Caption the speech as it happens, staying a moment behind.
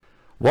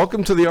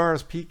Welcome to the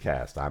RSP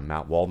Cast. I'm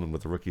Matt Waldman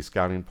with the Rookie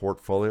Scouting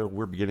Portfolio.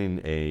 We're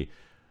beginning a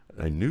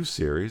new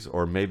series,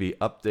 or maybe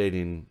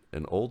updating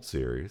an old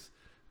series,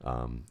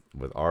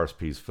 with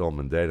RSP's Film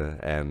and Data.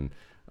 And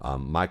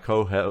my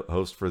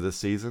co-host for this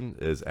season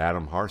is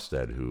Adam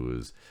Harstead, who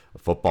is a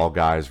Football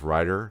Guys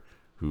writer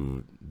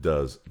who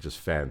does just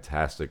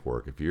fantastic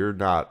work. If you're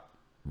not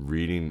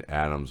reading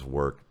Adam's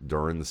work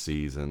during the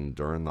season,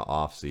 during the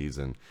off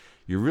season,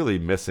 you're really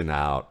missing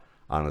out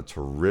on a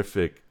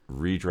terrific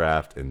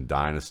redraft and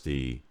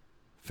dynasty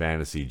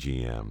fantasy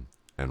GM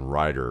and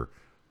writer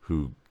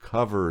who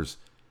covers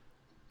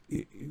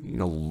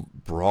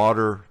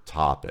broader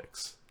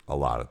topics a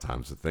lot of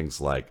times, with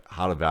things like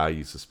how to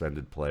value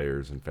suspended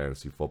players in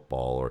fantasy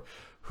football, or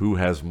who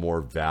has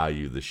more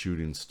value, the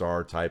shooting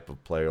star type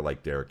of player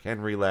like Derrick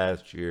Henry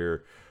last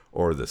year,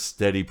 or the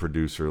steady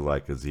producer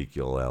like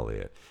Ezekiel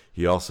Elliott.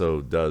 He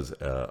also does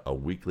a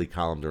weekly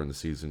column during the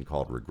season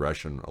called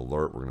Regression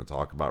Alert. We're going to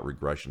talk about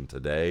regression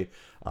today.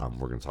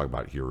 We're going to talk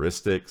about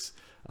heuristics,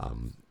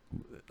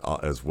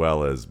 as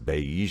well as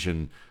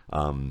Bayesian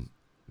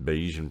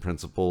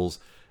principles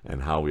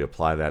and how we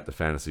apply that to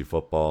fantasy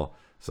football.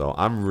 So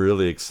I'm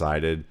really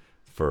excited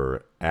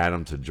for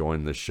Adam to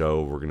join the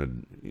show. We're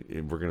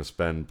gonna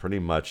spend pretty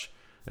much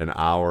an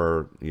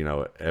hour,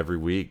 every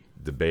week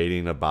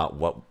debating about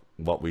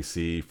what we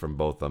see from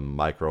both a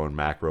micro and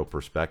macro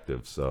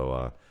perspective.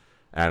 So,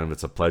 Adam,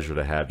 it's a pleasure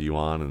to have you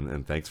on,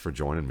 and thanks for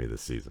joining me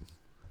this season.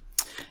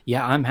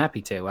 Yeah, I'm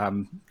happy to.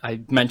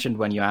 I mentioned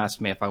when you asked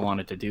me if I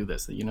wanted to do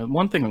this, that,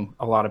 one thing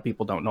a lot of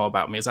people don't know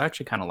about me is I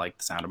actually kind of like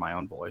the sound of my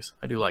own voice.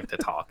 I do like to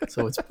talk,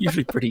 so it's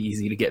usually pretty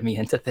easy to get me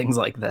into things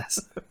like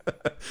this.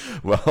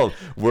 Well,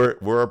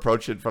 we're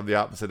approaching from the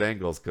opposite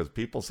angles, because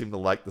people seem to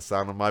like the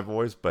sound of my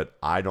voice, but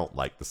I don't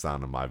like the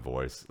sound of my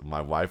voice.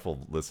 My wife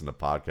will listen to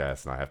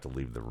podcasts, and I have to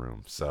leave the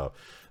room. So,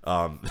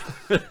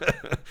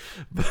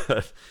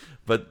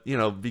 but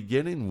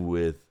beginning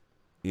with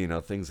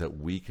things that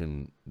we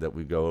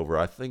go over.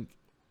 I think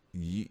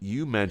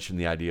you mentioned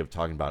the idea of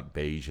talking about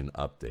Bayesian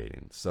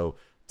updating. So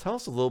tell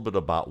us a little bit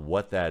about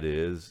what that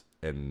is,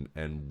 and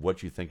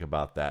what you think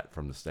about that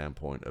from the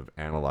standpoint of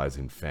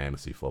analyzing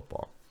fantasy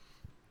football.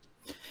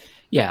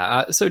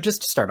 Yeah, so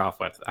just to start off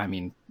with,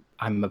 I'm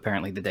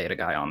apparently the data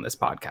guy on this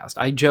podcast.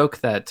 I joke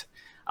that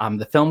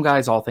the film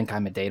guys all think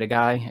I'm a data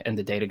guy, and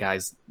the data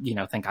guys,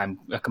 think I'm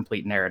a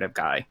complete narrative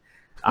guy.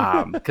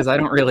 Because I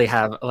don't really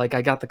have, I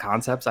got the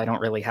concepts. I don't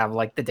really have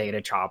the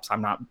data chops.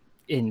 I'm not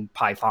in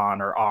Python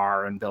or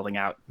R and building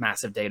out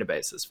massive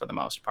databases for the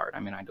most part.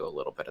 I do a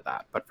little bit of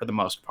that, but for the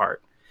most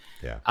part,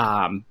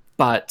 yeah.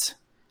 But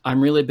I'm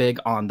really big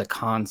on the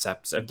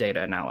concepts of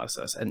data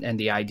analysis and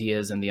the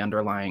ideas and the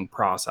underlying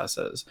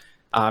processes.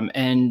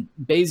 And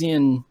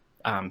Bayesian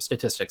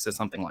statistics is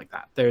something like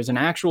that. There's an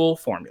actual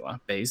formula,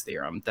 Bayes'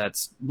 theorem,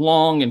 that's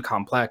long and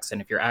complex.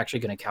 And if you're actually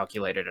going to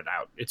calculate it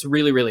out, it's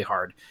really, really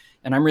hard.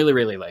 And I'm really,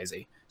 really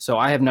lazy, so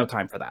I have no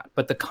time for that.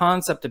 But the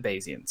concept of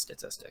Bayesian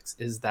statistics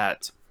is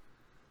that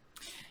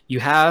you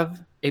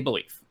have a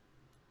belief,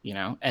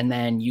 and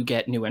then you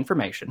get new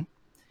information,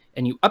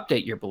 and you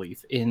update your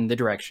belief in the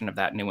direction of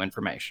that new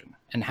information.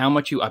 And how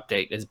much you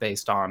update is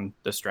based on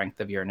the strength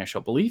of your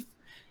initial belief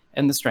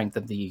and the strength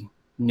of the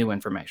new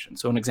information.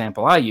 So an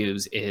example I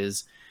use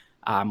is,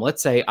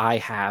 let's say I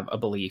have a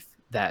belief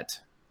that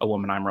a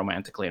woman I'm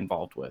romantically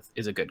involved with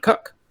is a good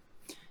cook.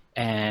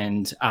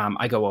 And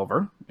I go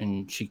over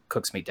and she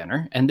cooks me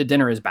dinner, and the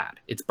dinner is bad.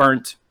 It's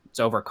burnt,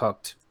 it's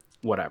overcooked,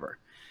 whatever.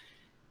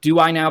 Do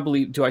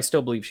I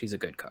still believe she's a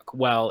good cook?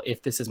 Well,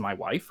 if this is my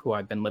wife, who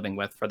I've been living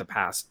with for the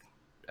past,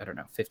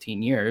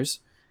 15 years,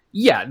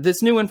 yeah,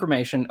 this new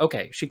information,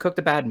 okay, she cooked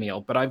a bad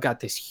meal, but I've got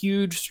this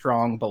huge,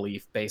 strong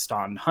belief based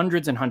on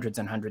hundreds and hundreds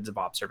and hundreds of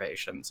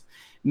observations.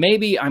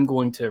 Maybe I'm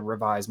going to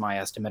revise my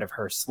estimate of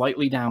her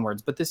slightly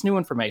downwards, but this new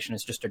information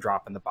is just a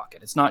drop in the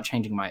bucket. It's not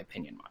changing my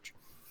opinion much.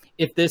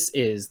 If this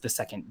is the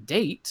second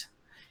date,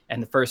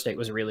 and the first date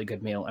was a really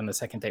good meal and the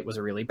second date was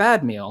a really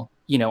bad meal,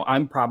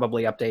 I'm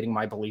probably updating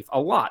my belief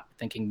a lot,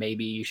 thinking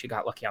maybe she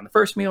got lucky on the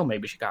first meal,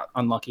 maybe she got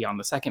unlucky on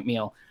the second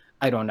meal.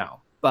 I don't know.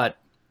 But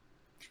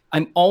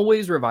I'm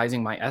always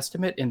revising my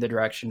estimate in the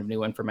direction of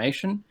new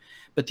information.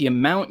 But the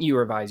amount you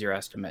revise your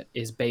estimate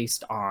is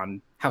based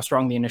on how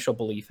strong the initial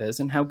belief is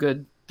and how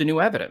good the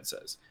new evidence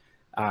is.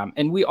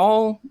 And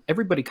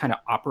everybody kind of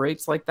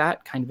operates like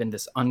that, kind of in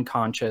this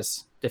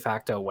unconscious de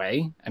facto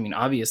way.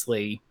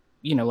 Obviously,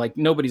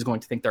 nobody's going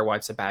to think their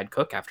wife's a bad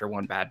cook after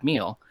one bad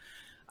meal.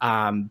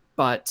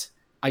 But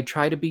I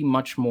try to be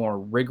much more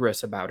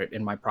rigorous about it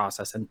in my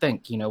process and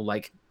think,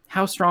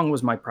 how strong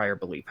was my prior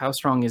belief? How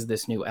strong is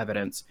this new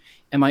evidence?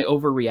 Am I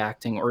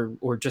overreacting,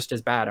 or just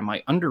as bad, am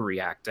I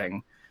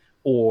underreacting?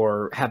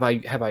 Or have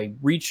I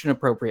reached an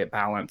appropriate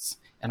balance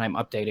and I'm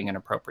updating an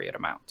appropriate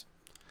amount?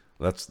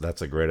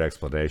 That's a great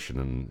explanation,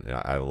 and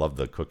I love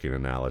the cooking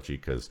analogy,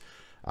 because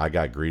I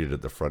got greeted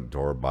at the front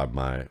door by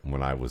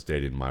when I was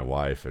dating my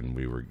wife, and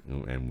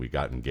we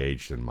got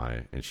engaged,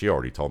 and she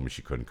already told me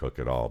she couldn't cook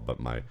at all, but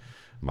my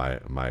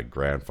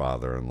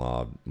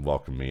grandfather-in-law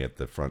welcomed me at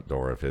the front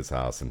door of his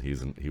house, and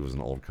he was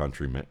an old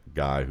country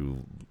guy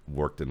who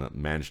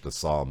managed a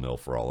sawmill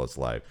for all his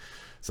life.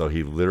 So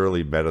he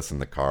literally met us in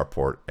the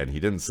carport, and he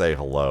didn't say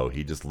hello.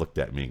 He just looked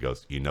at me and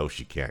goes, "You know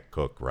she can't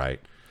cook, right?"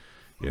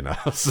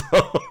 So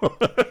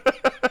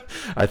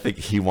I think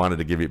he wanted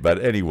to give me.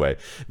 But anyway,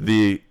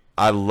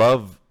 I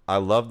love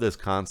this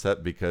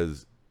concept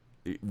because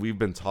we've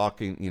been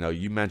talking.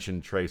 You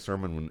mentioned Trey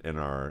Sermon in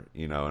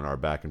our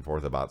back and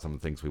forth about some of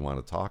the things we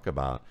want to talk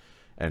about.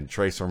 And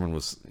Trey Sermon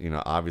was,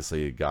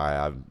 obviously a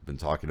guy I've been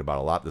talking about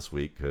a lot this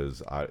week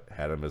because I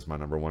had him as my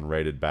number one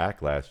rated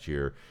back last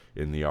year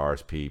in the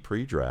RSP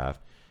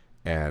pre-draft,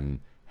 and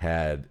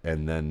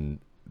then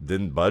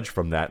didn't budge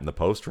from that in the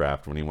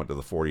post-draft when he went to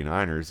the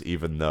 49ers,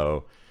 even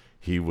though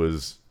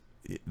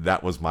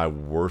that was my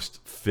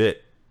worst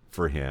fit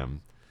for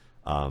him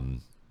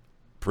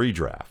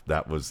pre-draft.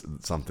 That was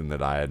something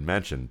that I had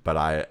mentioned, but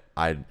I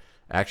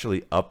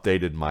actually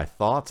updated my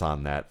thoughts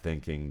on that,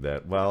 thinking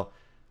that, well,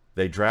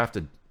 they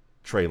drafted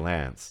Trey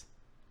Lance,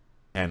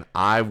 and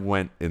I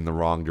went in the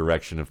wrong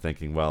direction of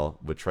thinking, well,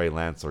 with Trey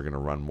Lance, they're going to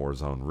run more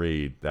zone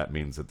read. That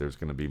means that there's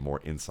going to be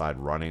more inside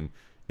running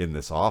in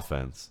this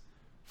offense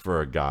for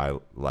a guy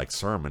like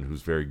Sermon,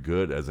 who's very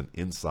good as an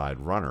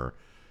inside runner.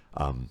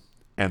 And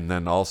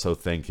then also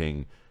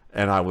thinking,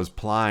 and I was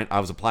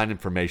applying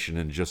information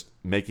and just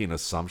making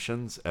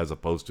assumptions as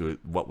opposed to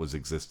what was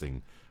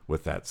existing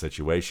with that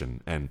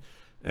situation.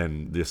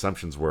 And the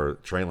assumptions were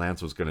Trey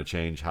Lance was going to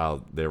change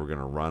how they were going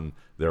to run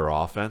their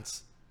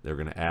offense. They were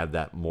going to add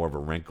that more of a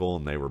wrinkle,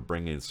 and they were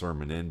bringing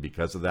Sermon in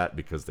because of that,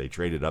 because they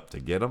traded up to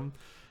get him.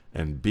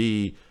 And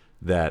B,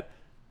 that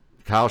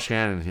Kyle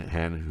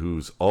Shanahan,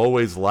 who's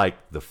always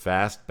liked the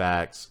fast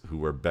backs who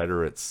were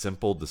better at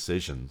simple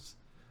decisions,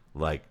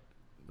 like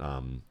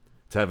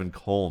Tevin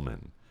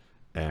Coleman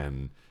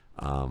and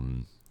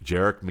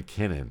Jerick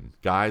McKinnon,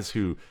 guys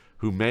who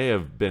may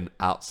have been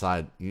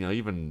outside,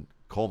 even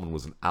Coleman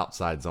was an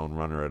outside zone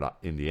runner at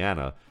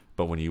Indiana,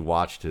 but when you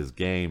watched his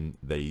game,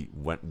 they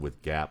went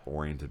with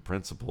gap-oriented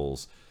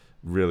principles,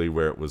 really,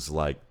 where it was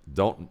like,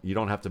 you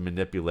don't have to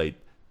manipulate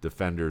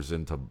defenders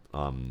into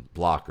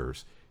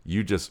blockers.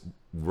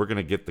 We're going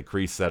to get the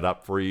crease set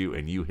up for you,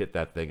 and you hit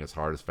that thing as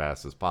hard as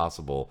fast as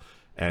possible,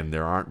 and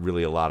there aren't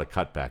really a lot of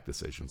cutback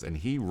decisions. And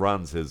he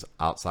runs his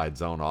outside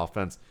zone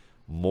offense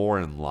more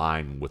in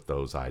line with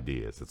those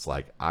ideas. It's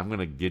like, we're going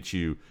to get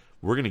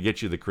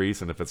you the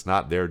crease, and if it's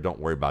not there, don't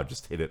worry about it.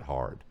 Just hit it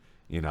hard.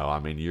 You're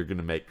going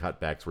to make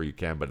cutbacks where you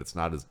can, but it's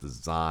not as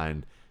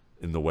designed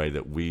in the way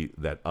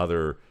that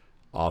other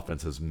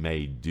offenses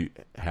may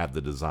have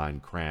the design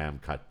cram,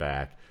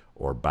 cutback,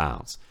 or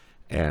bounce.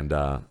 And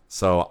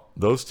so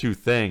those two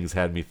things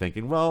had me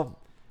thinking, well,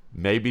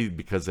 maybe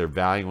because they're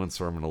valuing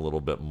Sermon a little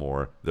bit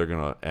more,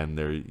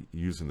 they're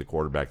using the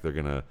quarterback they're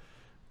going to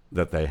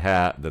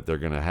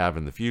have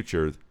in the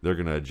future, they're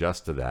going to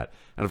adjust to that.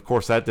 And of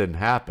course that didn't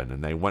happen,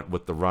 and they went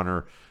with the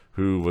runner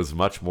who was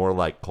much more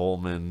like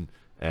Coleman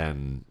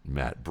and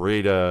Matt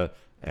Breida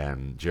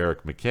and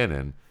Jerick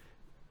McKinnon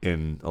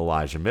in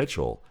Elijah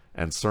Mitchell.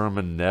 And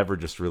Sermon never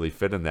just really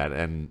fit in that.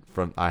 And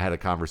I had a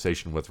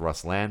conversation with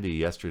Russ Landy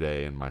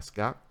yesterday in our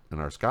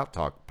Scout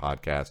Talk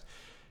podcast,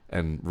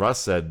 and Russ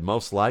said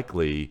most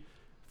likely,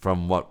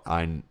 from what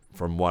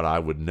I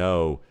would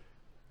know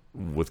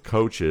with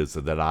coaches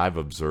that I've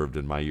observed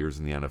in my years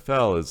in the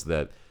NFL,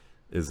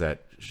 is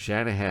that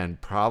Shanahan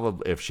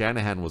probably, if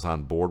Shanahan was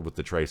on board with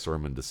the Trey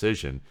Sermon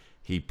decision,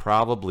 he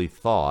probably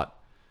thought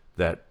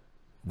that,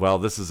 well,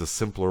 this is a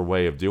simpler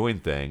way of doing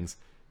things.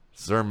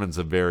 Sermon's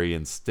a very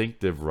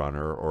instinctive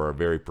runner, or a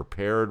very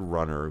prepared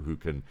runner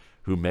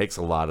who makes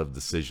a lot of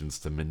decisions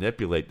to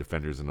manipulate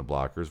defenders into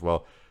blockers.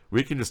 Well,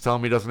 we can just tell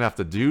him he doesn't have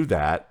to do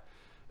that,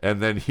 and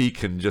then he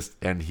can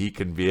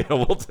be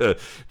able to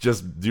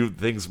just do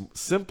things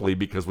simply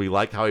because we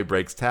like how he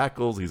breaks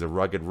tackles. He's a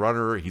rugged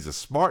runner. He's a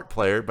smart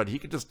player, but he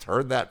can just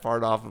turn that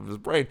part off of his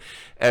brain.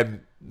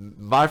 And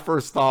my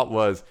first thought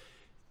was,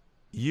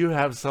 you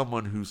have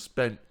someone who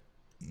spent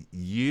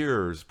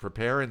years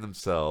preparing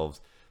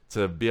themselves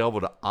to be able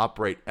to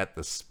operate at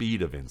the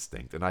speed of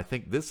instinct. And I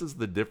think this is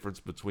the difference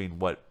between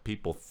what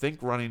people think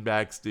running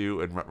backs do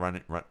and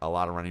a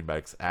lot of running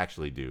backs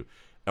actually do,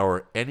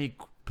 or any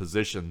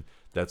position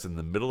that's in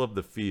the middle of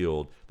the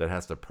field that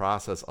has to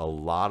process a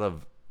lot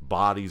of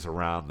bodies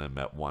around them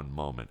at one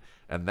moment.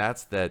 And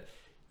that's that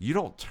you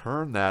don't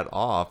turn that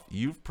off.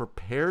 You've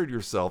prepared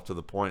yourself to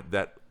the point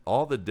that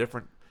all the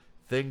different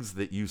things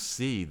that you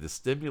see, the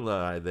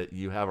stimuli that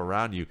you have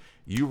around you,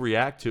 you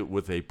react to it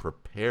with a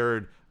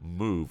prepared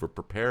move or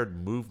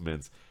prepared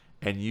movements,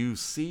 and you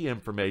see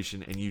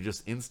information and you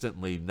just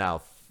instantly now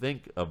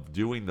think of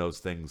doing those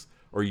things,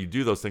 or you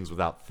do those things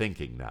without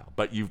thinking now.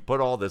 But you've put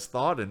all this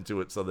thought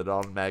into it so that it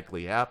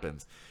automatically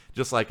happens.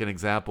 Just like an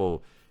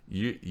example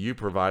you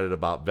provided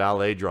about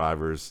valet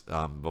drivers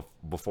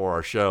before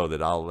our show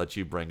that I'll let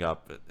you bring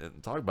up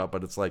and talk about,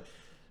 but it's like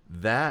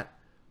that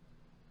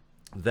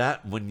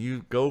when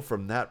you go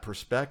from that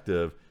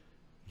perspective,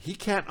 he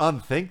can't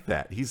unthink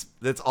that.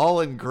 That's all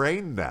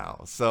ingrained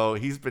now. So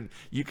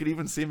you could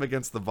even see him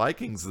against the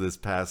Vikings this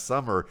past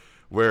summer,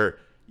 where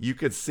you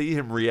could see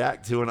him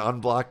react to an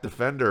unblocked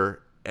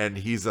defender and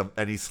he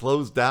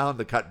slows down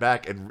to cut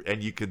back,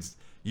 and you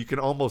can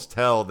almost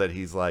tell that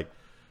he's like,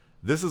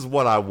 this is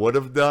what I would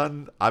have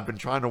done. I've been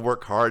trying to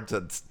work hard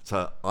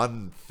to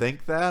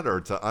unthink that,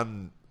 or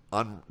to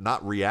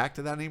not react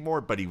to that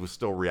anymore, but he was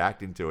still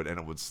reacting to it, and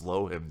it would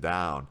slow him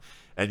down.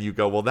 And you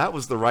go, well, that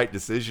was the right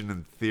decision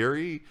in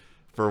theory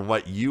for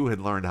what you had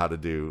learned how to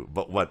do,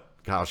 but what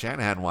Kyle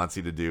Shanahan wants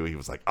you to do, he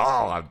was like, oh,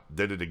 I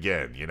did it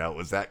again. You know, it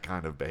was that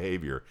kind of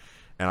behavior.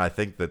 And I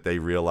think that they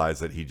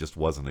realized that he just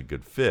wasn't a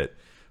good fit.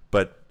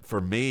 But for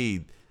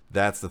me,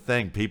 that's the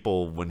thing.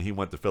 People, when he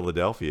went to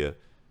Philadelphia,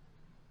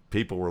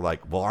 people were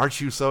like, well, aren't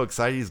you so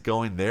excited he's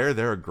going there?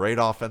 They're a great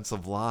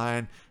offensive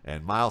line,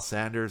 and Miles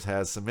Sanders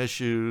has some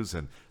issues,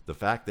 and the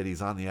fact that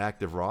he's on the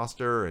active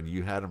roster and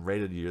you had him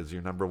rated as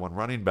your number one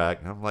running back.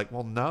 And I'm like,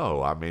 well,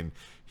 no. I mean,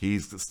 he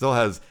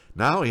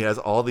has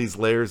all these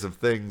layers of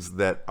things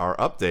that are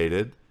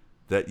updated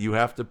that you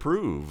have to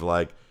prove.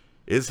 Like,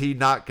 is he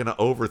not going to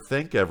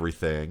overthink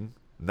everything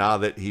now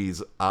that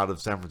he's out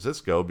of San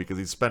Francisco, because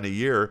he's spent a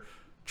year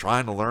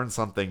trying to learn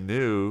something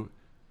new,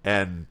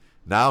 and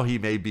now he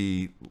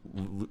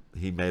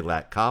may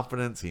lack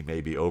confidence. He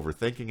may be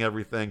overthinking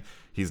everything.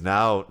 He's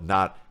now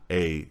not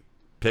a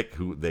pick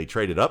who they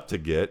traded up to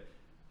get.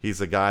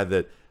 He's a guy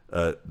that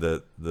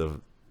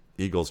the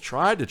Eagles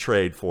tried to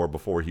trade for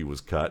before he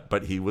was cut,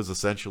 but he was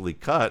essentially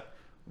cut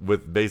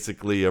with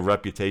basically a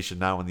reputation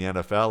now in the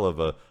NFL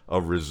of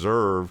a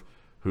reserve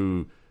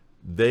who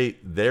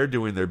they're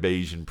doing their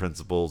Bayesian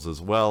principles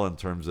as well, in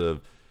terms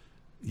of,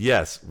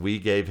 yes, we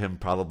gave him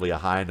probably a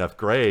high enough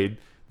grade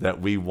that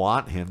we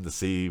want him to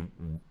see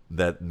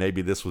that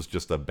maybe this was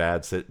just a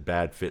bad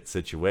fit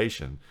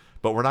situation.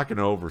 But we're not going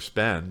to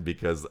overspend,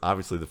 because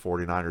obviously the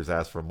 49ers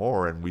asked for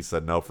more, and we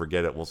said, no,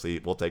 forget it. We'll see.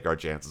 We'll take our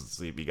chances to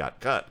see if he got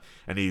cut.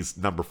 And he's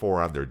number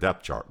 4 on their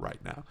depth chart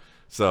right now.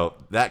 So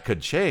that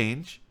could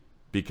change,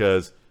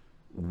 because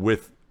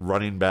with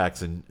running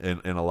backs in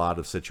a lot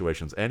of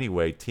situations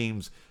anyway,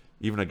 teams,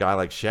 even a guy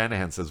like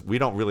Shanahan says, we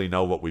don't really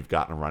know what we've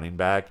got in a running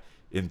back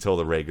until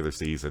the regular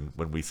season,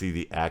 when we see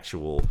the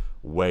actual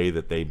way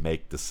that they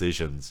make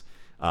decisions.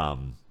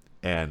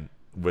 And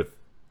with,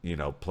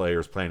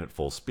 players playing at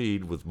full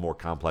speed with more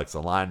complex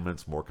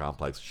alignments, more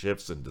complex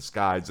shifts and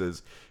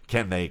disguises,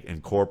 can they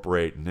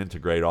incorporate and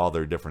integrate all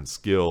their different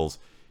skills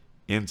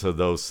into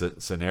those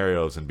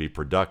scenarios and be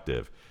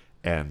productive?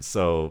 And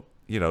so,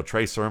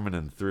 Trey Sermon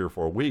in 3 or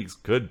 4 weeks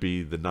could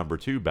be the number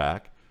 2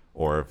 back,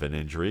 or if an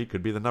injury,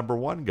 could be the number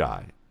 1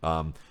 guy.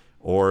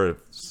 Or if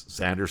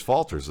Sanders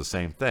falters, the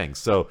same thing.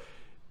 So,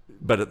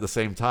 but at the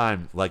same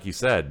time, like you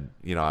said,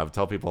 I would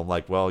tell people, I'm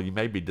like, well, you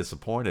may be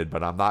disappointed,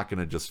 but I'm not going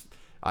to just,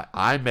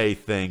 I may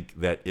think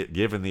that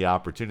given the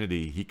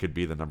opportunity, he could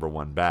be the number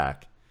 1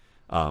 back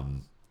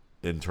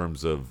in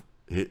terms of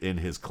in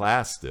his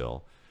class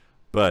still.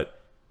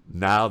 But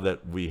now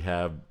that we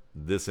have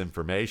this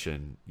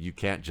information, you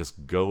can't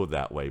just go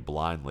that way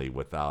blindly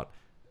without,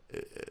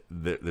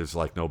 there's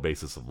like no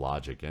basis of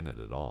logic in it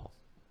at all.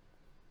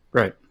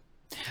 Right.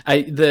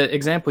 The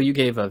example you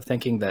gave of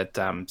thinking that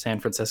San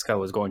Francisco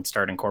was going to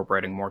start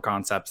incorporating more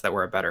concepts that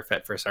were a better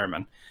fit for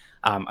Sermon,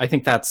 I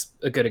think that's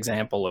a good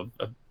example of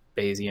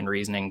Bayesian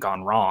reasoning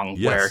gone wrong,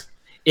 yes, where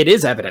it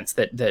is evidence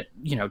that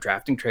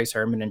drafting Trey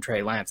Sermon and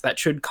Trey Lance, that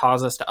should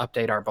cause us to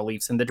update our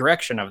beliefs in the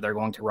direction of they're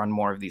going to run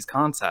more of these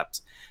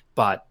concepts.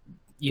 But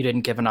you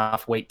didn't give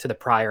enough weight to the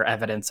prior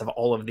evidence of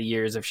all of the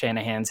years of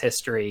Shanahan's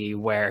history,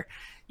 where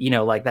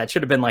like that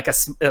should have been like a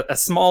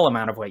small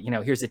amount of weight.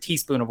 Here's a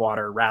teaspoon of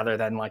water rather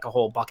than like a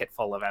whole bucket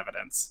full of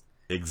evidence.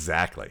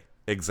 Exactly.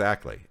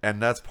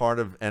 And that's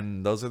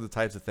and those are the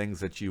types of things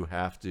that you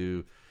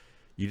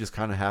just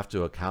kind of have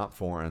to account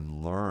for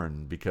and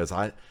learn, because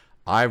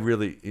I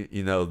really,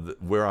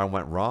 where I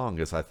went wrong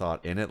is I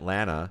thought in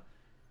Atlanta,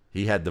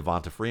 he had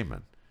Devonta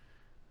Freeman.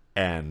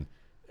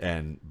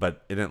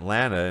 But in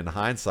Atlanta, in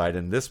hindsight,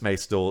 and this may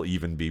still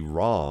even be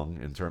wrong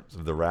in terms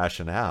of the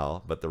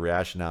rationale, but the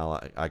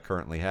rationale I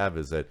currently have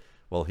is that,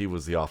 well, he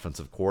was the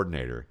offensive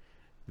coordinator.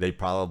 They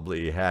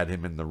probably had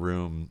him in the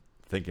room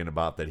thinking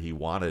about that he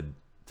wanted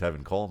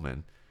Tevin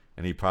Coleman,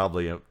 and he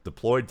probably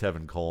deployed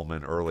Tevin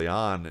Coleman early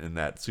on in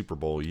that Super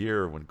Bowl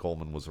year when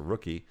Coleman was a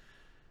rookie,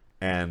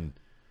 and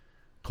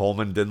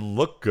Coleman didn't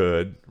look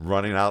good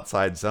running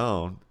outside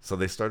zone, so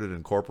they started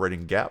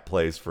incorporating gap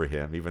plays for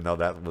him, even though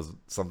that was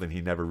something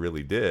he never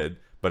really did,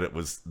 but it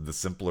was the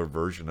simpler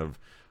version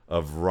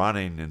of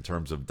running in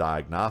terms of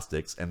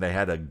diagnostics. And they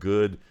had a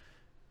good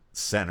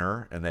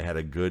center, and they had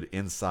a good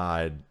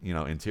inside,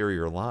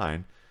 interior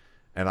line.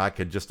 And I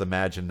could just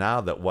imagine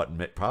now that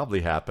what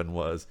probably happened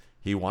was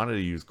he wanted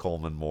to use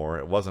Coleman more.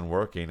 It wasn't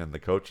working, and the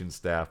coaching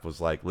staff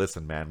was like,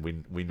 listen,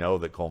 man, we know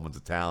that Coleman's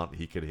a talent.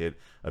 He could hit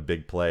a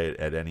big play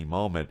at any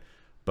moment,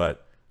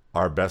 but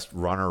our best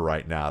runner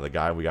right now, the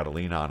guy we got to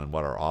lean on and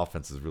what our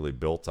offense is really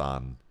built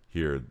on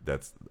here,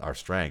 that's our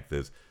strength,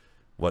 is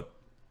what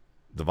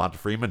Devonta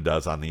Freeman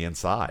does on the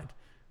inside.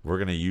 We're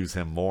going to use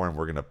him more, and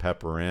we're going to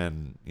pepper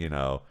in,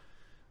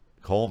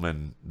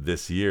 Coleman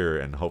this year,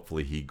 and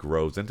hopefully he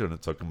grows into it. And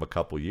it took him a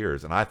couple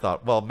years. And I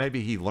thought, well,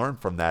 maybe he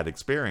learned from that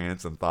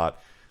experience and thought,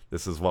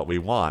 this is what we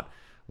want.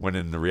 when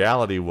in the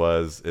reality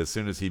was, as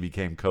soon as he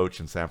became coach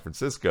in San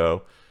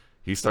Francisco,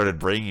 he started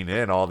bringing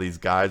in all these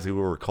guys who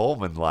were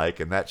Coleman like,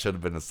 and that should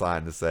have been a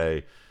sign to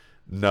say,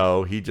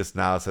 no, he just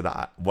now said,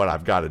 what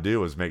I've got to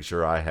do is make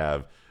sure I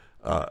have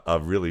a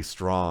really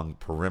strong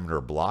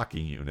perimeter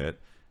blocking unit.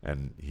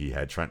 And he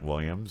had Trent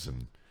Williams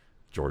and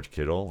George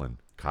Kittle and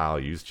Kyle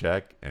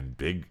Juszczyk and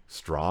big,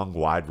 strong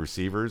wide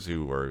receivers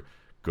who were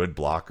good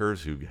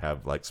blockers, who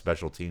have like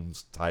special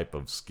teams type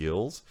of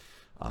skills.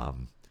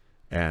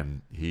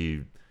 And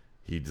he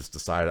just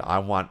decided, I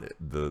want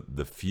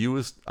the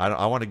fewest.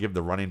 I want to give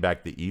the running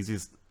back the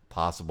easiest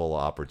possible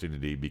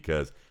opportunity,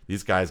 because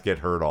these guys get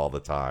hurt all the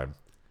time,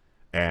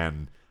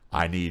 and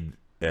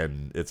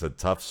it's a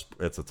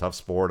tough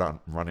sport on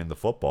running the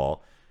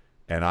football,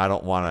 and I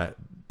don't want to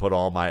put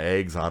all my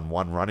eggs on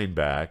one running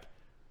back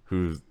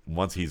who,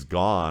 once he's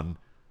gone,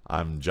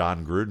 I'm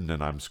John Gruden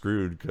and I'm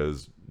screwed,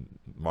 because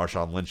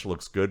Marshawn Lynch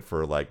looks good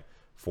for like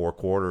 4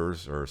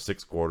 quarters or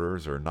 6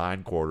 quarters or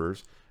 9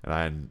 quarters,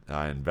 and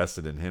I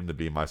invested in him to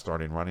be my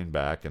starting running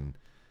back, and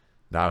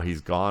now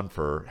he's gone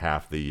for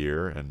half the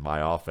year, and my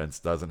offense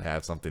doesn't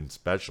have something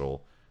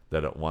special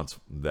that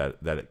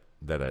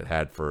it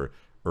had for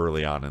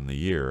early on in the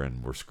year,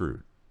 and we're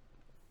screwed.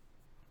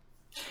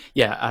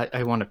 Yeah,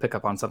 I want to pick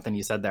up on something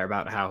you said there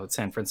about how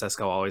San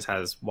Francisco always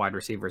has wide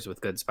receivers with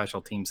good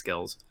special team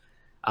skills.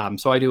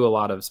 So I do a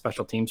lot of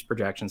special teams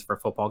projections for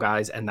football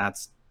guys, and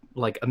that's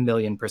like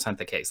 1,000,000%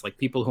 the case. Like,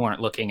 people who aren't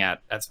looking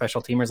at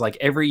special teamers, like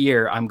every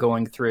year I'm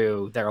going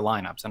through their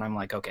lineups and I'm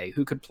like, okay,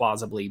 who could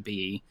plausibly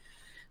be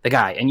the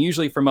guy? And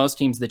usually for most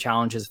teams, the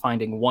challenge is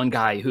finding one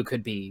guy who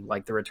could be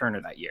like the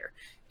returner that year.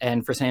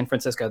 And for San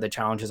Francisco, the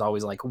challenge is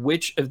always like,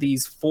 which of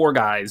these 4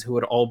 guys who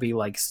would all be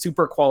like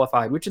super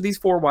qualified, which of these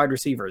 4 wide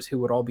receivers who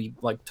would all be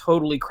like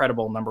totally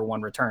credible number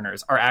 1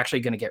 returners are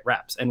actually going to get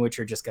reps, and which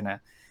are just going to,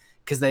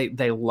 because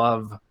they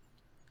love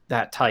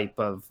that type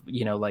of,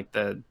 like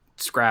the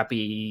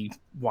scrappy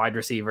wide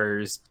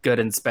receivers, good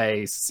in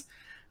space.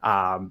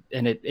 And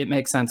it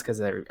makes sense because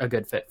they're a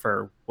good fit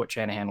for what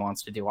Shanahan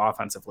wants to do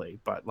offensively.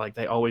 But like,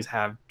 they always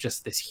have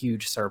just this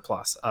huge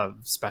surplus of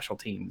special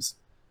teams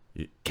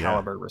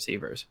caliber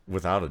receivers.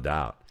 Without a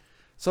doubt.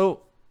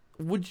 So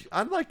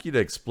I'd like you to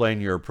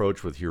explain your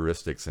approach with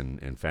heuristics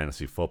in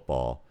fantasy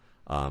football.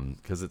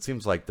 Because it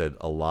seems like that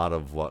a lot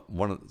of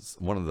one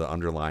of the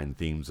underlying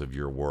themes of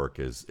your work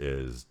is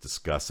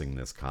discussing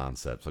this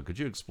concept. So could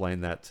you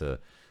explain that to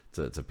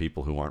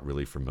people who aren't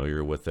really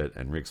familiar with it,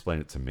 and re-explain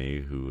it to me,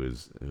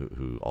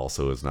 who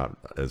also is not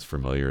as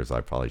familiar as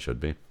I probably should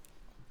be?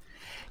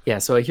 Yeah,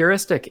 so a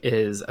heuristic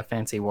is a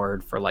fancy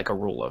word for like a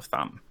rule of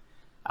thumb.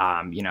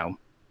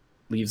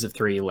 Leaves of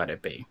 3, let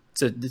it be.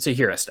 It's a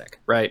heuristic,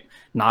 right?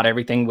 Not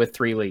everything with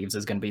 3 leaves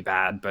is going to be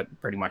bad, but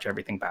pretty much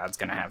everything bad is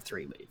going to have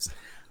 3 leaves.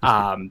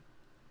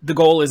 The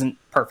goal isn't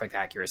perfect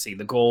accuracy.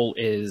 The goal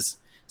is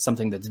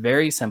something that's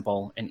very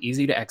simple and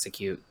easy to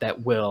execute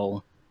that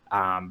will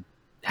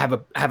have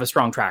a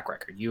strong track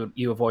record.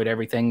 You avoid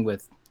everything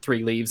with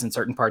 3 leaves in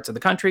certain parts of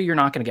the country. You're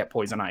not going to get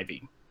poison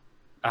ivy,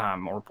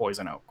 or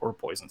poison oak, or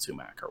poison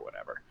sumac, or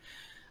whatever.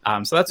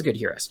 So that's a good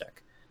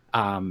heuristic.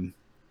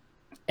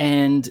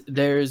 And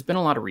there's been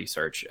a lot of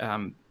research.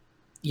 A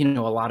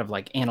lot of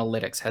like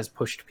analytics has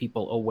pushed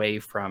people away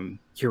from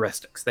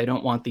heuristics. They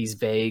don't want these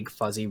vague,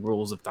 fuzzy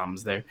rules of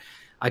thumbs.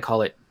 I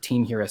call it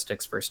team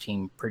heuristics versus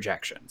team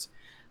projections.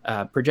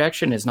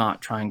 Projection is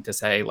not trying to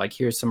say like,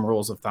 here's some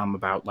rules of thumb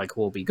about like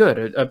who will be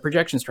good. A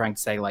projection is trying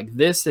to say like,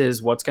 this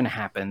is what's going to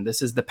happen.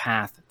 This is the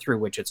path through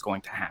which it's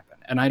going to happen.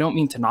 And I don't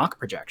mean to knock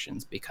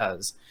projections,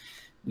 because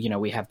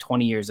we have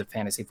 20 years of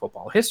fantasy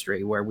football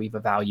history where we've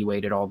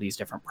evaluated all these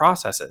different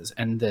processes,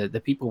 and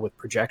the people with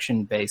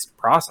projection-based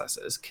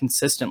processes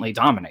consistently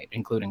dominate,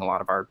 including a lot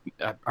of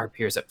our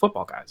peers at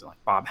Football Guys. Like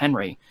Bob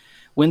Henry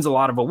wins a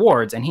lot of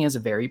awards, and he has a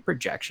very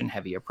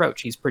projection-heavy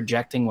approach. He's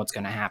projecting what's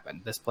going to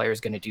happen. This player is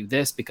going to do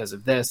this because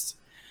of this,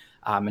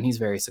 and he's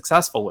very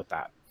successful with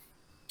that.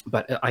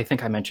 But I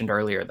think I mentioned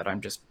earlier that I'm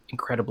just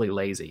incredibly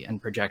lazy,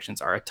 and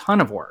projections are a ton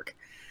of work.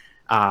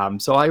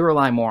 So I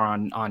rely more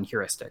on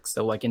heuristics.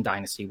 So like in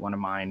Dynasty, one of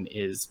mine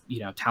is,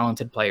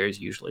 talented players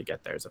usually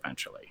get theirs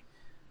eventually.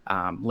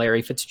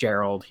 Larry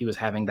Fitzgerald, he was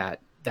having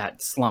that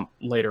slump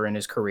later in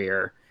his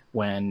career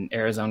when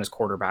Arizona's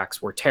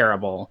quarterbacks were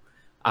terrible.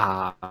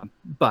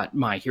 But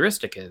my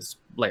heuristic is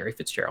Larry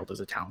Fitzgerald is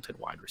a talented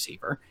wide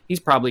receiver. He's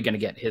probably going to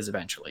get his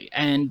eventually.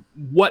 And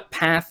what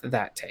path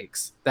that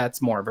takes,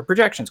 that's more of a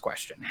projections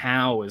question.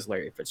 How is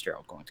Larry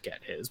Fitzgerald going to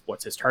get his?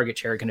 What's his target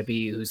share going to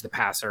be? Who's the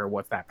passer?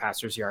 What's that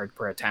passer's yard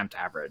per attempt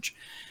average?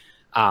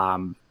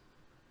 In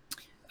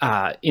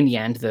the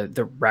end,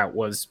 the route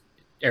was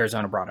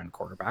Arizona brought in a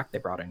quarterback. They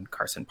brought in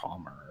Carson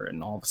Palmer,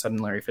 and all of a sudden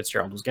Larry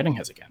Fitzgerald was getting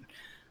his again.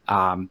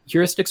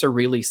 Heuristics are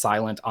really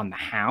silent on the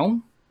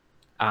how.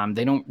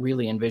 They don't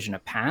really envision a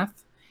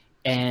path.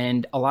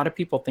 And a lot of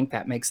people think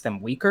that makes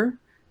them weaker.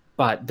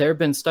 But there have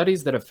been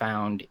studies that have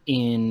found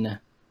in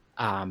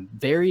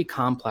very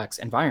complex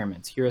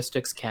environments,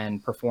 heuristics can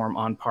perform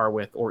on par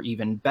with or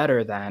even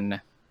better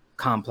than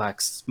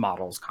complex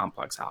models,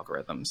 complex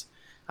algorithms.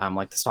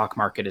 Like the stock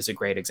market is a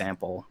great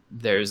example.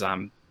 There's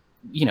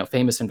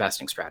famous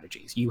investing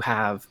strategies. You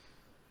have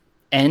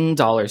N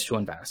dollars to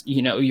invest.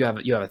 You have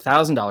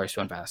 $1,000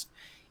 to invest,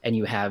 and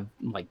you have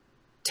like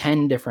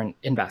 10 different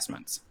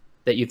investments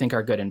that you think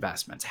are good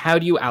investments. How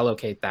do you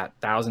allocate that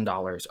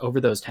 $1,000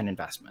 over those 10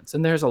 investments?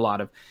 And there's a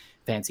lot of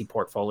fancy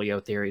portfolio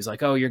theories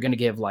like, oh, you're going to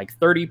give like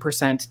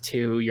 30%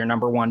 to your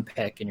number one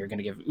pick, and you're going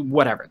to give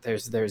whatever.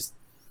 There's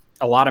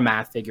a lot of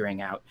math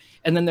figuring out.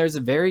 And then there's a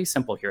very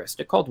simple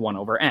heuristic called 1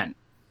 over N.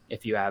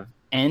 If you have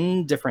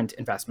N different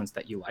investments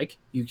that you like,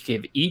 you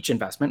give each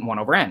investment 1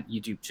 over N.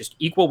 You do just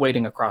equal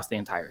weighting across the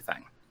entire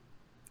thing.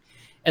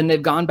 And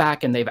they've gone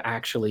back and they've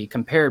actually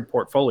compared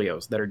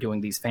portfolios that are doing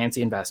these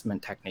fancy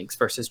investment techniques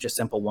versus just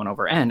simple 1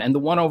 over N. And the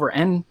 1 over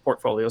N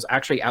portfolios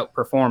actually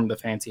outperform the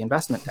fancy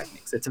investment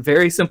techniques. It's a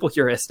very simple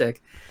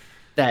heuristic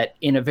that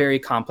in a very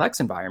complex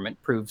environment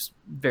proves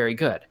very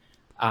good.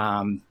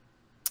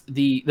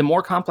 The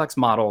more complex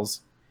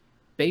models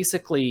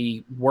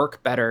basically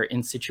work better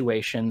in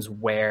situations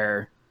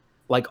where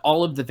like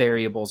all of the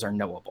variables are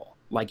knowable,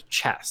 like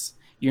chess.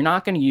 You're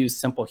not going to use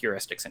simple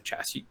heuristics in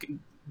chess.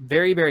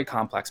 Very, very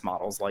complex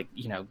models like,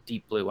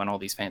 Deep Blue and all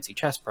these fancy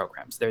chess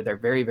programs. They're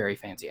very, very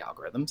fancy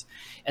algorithms,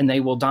 and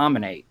they will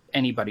dominate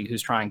anybody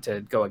who's trying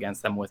to go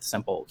against them with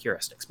simple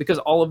heuristics because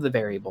all of the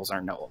variables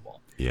are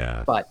knowable.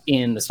 Yeah. But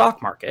in the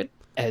stock market,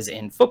 as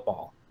in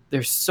football,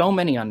 there's so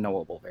many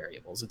unknowable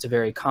variables. It's a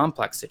very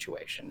complex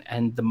situation.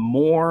 And the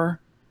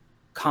more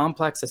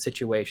complex a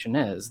situation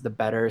is, the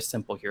better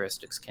simple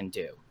heuristics can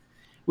do,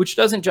 which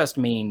doesn't just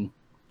mean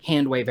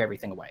hand wave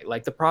everything away.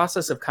 Like the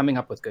process of coming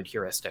up with good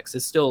heuristics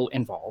is still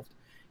involved.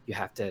 You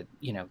have to,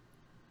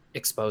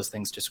 expose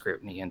things to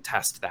scrutiny and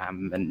test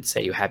them and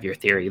say you have your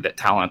theory that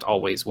talent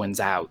always wins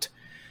out.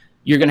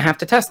 You're going to have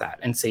to test that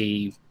and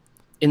see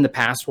in the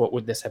past, what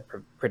would this have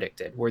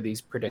predicted? Were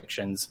these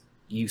predictions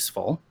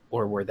useful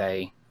or were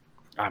they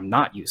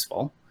not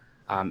useful?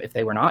 If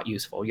they were not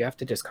useful, you have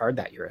to discard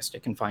that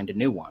heuristic and find a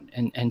new one.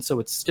 And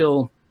so it's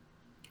still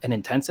an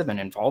intensive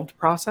and involved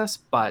process,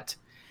 but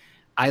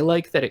I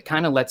like that it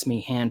kind of lets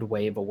me hand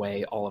wave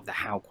away all of the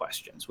how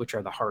questions, which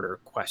are the harder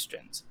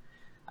questions.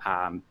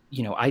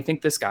 I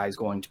think this guy's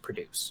going to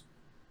produce.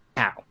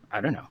 How?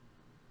 I don't know.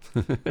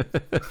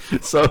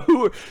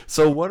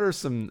 So what are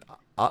some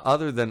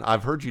other than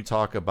I've heard you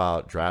talk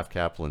about draft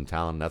capital and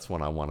talent? That's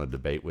one I want to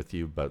debate with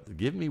you. But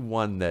give me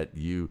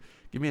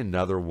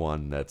another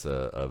one that's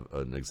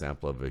an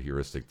example of a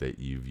heuristic that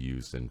you've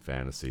used in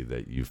fantasy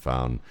that you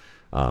found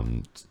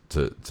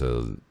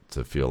to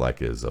feel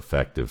like is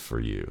effective for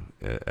you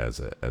as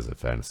a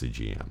fantasy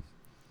GM.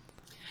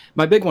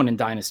 My big one in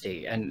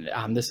Dynasty, and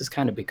this has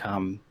kind of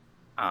become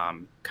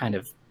kind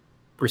of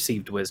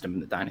received wisdom in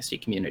the Dynasty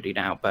community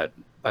now, but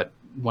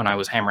when I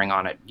was hammering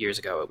on it years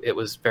ago, it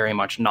was very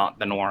much not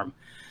the norm.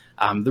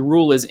 The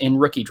rule is in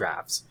rookie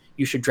drafts,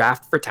 you should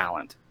draft for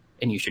talent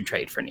and you should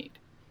trade for need.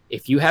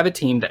 If you have a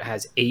team that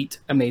has 8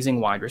 amazing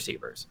wide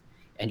receivers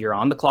and you're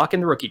on the clock in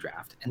the rookie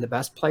draft and the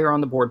best player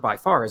on the board by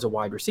far is a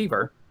wide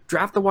receiver,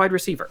 draft the wide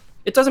receiver.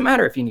 It doesn't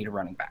matter if you need a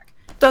running back.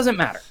 It doesn't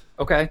matter,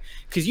 okay?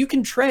 Because you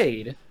can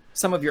trade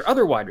some of your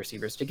other wide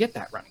receivers to get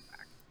that running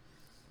back.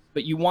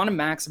 But you want to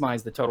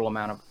maximize the total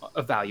amount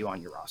of value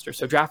on your roster.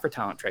 So draft for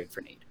talent, trade for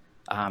need.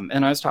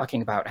 And I was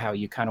talking about how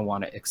you kind of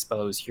want to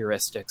expose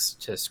heuristics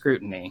to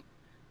scrutiny.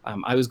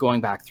 I was going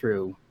back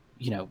through,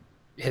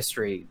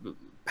 history,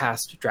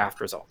 past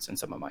draft results in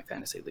some of my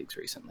fantasy leagues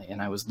recently,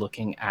 and I was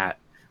looking at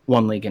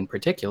one league in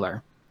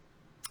particular,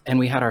 and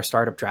we had our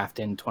startup draft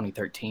in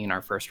 2013,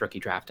 our first rookie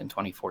draft in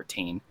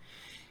 2014.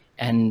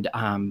 And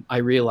I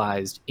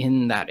realized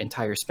in that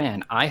entire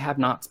span, I have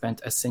not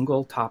spent a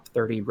single top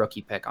 30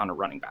 rookie pick on a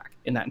running back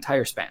in that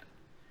entire span.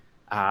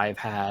 I've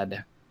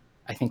had,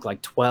 I think,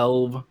 like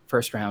 12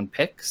 first-round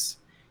picks,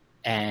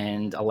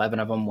 and 11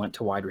 of them went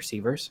to wide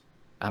receivers.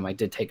 I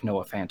did take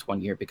Noah Fant one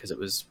year because it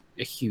was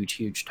a huge,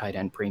 huge tight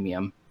end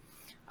premium.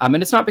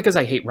 And it's not because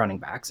I hate running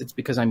backs. It's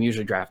because I'm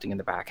usually drafting in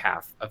the back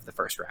half of the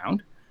first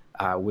round,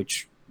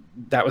 which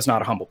that was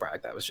not a humble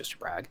brag. That was just a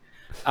brag.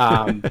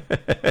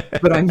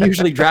 But I'm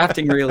usually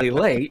drafting really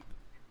late,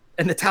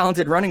 and the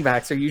talented running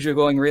backs are usually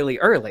going really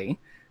early.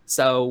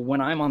 So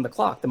when I'm on the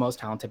clock, the most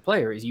talented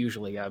player is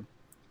usually a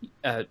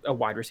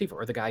wide receiver,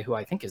 or the guy who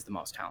I think is the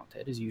most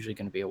talented is usually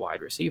going to be a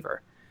wide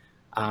receiver.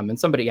 And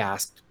somebody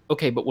asked,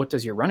 okay, but what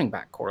does your running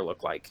back core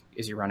look like?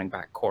 Is your running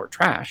back core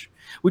trash?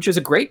 Which is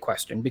a great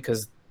question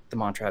because the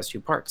mantra has 2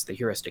 parts. The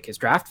heuristic is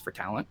draft for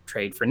talent,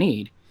 trade for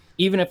need.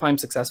 Even if I'm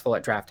successful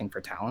at drafting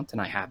for talent,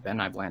 and I have been,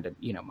 I've landed,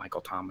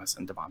 Michael Thomas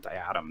and Devontae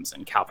Adams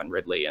and Calvin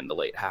Ridley in the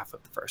late half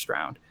of the first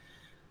round.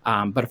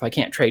 But if I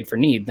can't trade for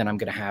need, then I'm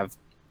going to have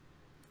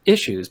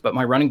issues. But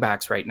my running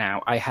backs right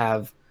now, I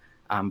have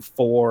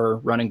 4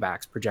 running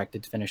backs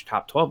projected to finish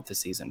top 12 this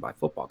season by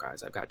Football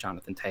Guys. I've got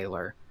Jonathan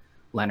Taylor,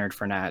 Leonard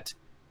Fournette,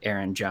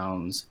 Aaron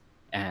Jones,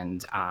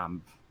 and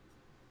Austin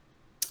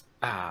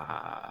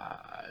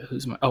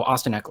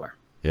Eckler.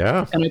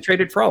 Yeah. And I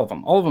traded for all of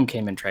them. All of them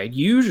came in trade,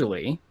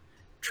 usually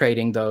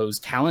trading those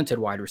talented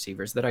wide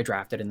receivers that I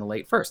drafted in the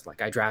late first.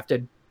 Like I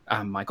drafted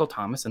Michael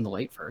Thomas in the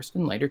late first,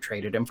 and later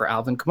traded him for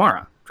Alvin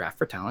Kamara. Draft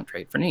for talent,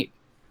 trade for need.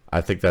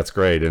 I think that's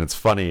great, and it's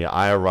funny.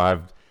 I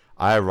arrived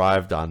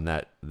on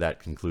that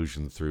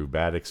conclusion through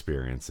bad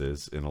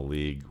experiences in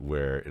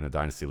in a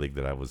dynasty league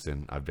that I was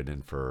in. I've been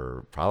in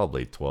for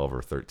probably 12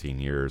 or 13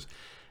 years,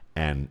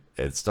 and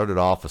it started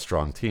off a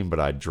strong team, but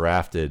I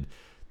drafted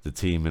the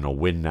team in a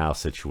win now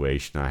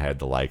situation. I had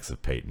the likes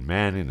of Peyton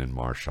Manning and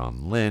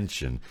Marshawn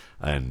Lynch and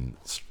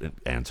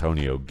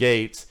Antonio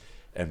Gates,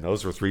 and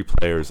those were three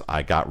players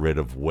I got rid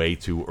of way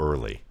too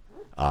early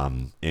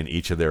in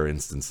each of their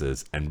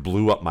instances and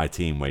blew up my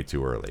team way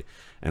too early.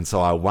 And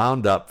so I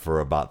wound up for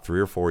about 3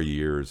 or 4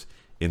 years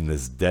in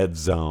this dead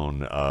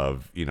zone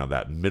of,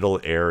 that middle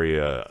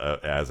area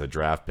as a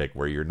draft pick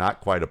where you're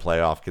not quite a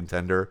playoff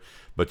contender,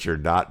 but you're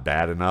not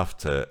bad enough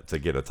to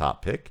get a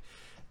top pick.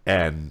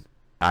 And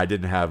I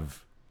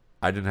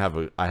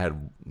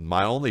had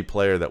my only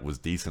player that was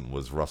decent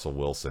was Russell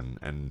Wilson,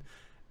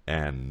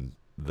 and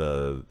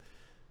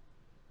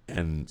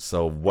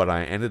so what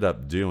I ended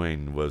up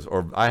doing was,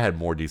 or I had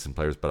more decent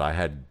players, but I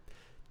had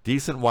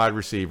decent wide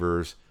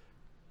receivers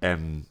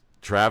and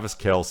Travis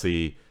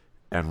Kelce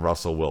and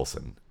Russell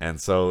Wilson. And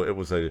so it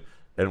was a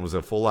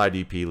full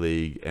IDP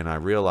league, and I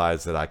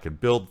realized that I could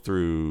build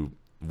through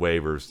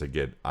waivers to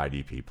get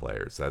IDP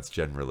players. That's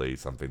generally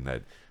something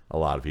that a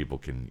lot of people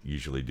can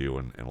usually do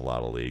in a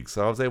lot of leagues.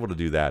 So I was able to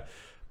do that,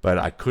 but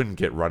I couldn't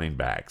get running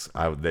backs.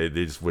 They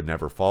just would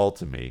never fall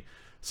to me.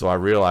 So I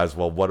realized,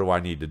 well, what do I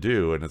need to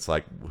do? And it's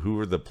like, who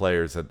are the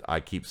players that I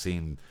keep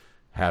seeing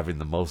having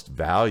the most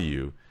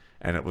value?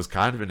 And it was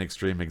kind of an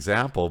extreme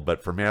example,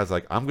 but for me, I was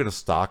like, I'm going to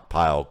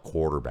stockpile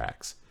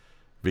quarterbacks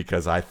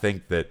because I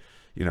think that,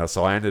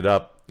 so I ended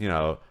up,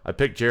 I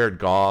picked Jared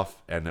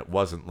Goff, and it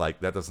wasn't like,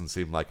 that doesn't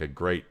seem like a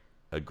great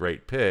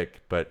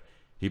pick, but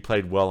he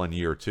played well in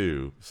year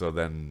two. So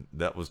then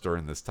that was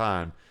during this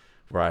time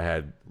where I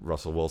had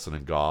Russell Wilson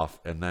and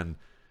Goff, and then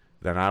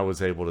I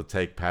was able to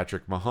take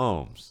Patrick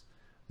Mahomes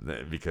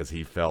because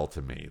he fell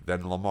to me.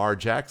 Then Lamar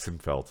Jackson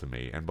fell to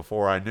me, and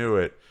before I knew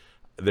it,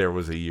 there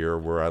was a year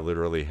where I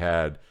literally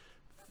had,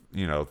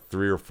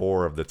 3 or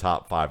 4 of the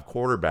top 5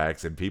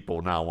 quarterbacks, and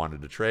people now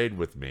wanted to trade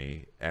with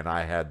me, and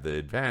I had the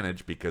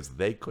advantage because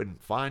they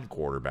couldn't find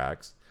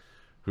quarterbacks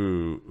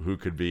who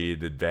could be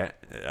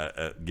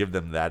give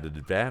them that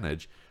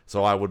advantage.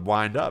 So I would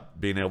wind up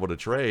being able to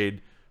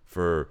trade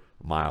for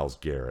Myles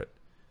Garrett,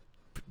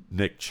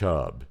 Nick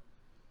Chubb,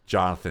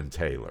 Jonathan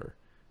Taylor.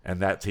 And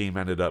that team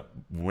ended up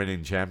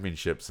winning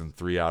championships in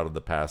 3 out of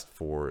the past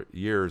 4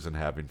 years and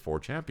having 4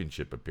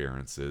 championship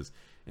appearances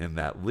in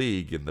that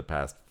league in the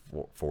past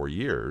 4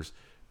 years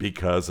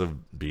because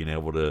of being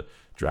able to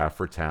draft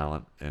for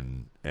talent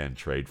and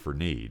trade for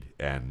need.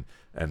 And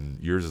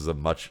yours is a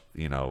much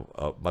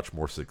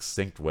more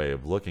succinct way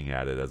of looking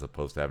at it, as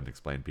opposed to having to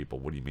explain to people,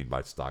 what do you mean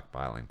by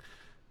stockpiling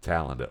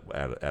talent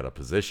at a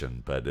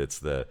position? But it's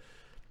that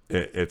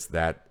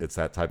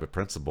type of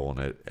principle,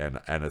 and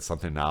it's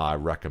something now I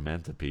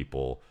recommend to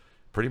people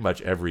pretty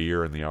much every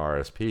year in the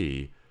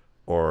RSP,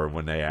 or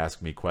when they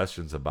ask me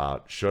questions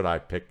about should I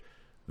pick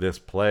this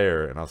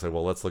player, and I'll say,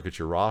 well, let's look at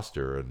your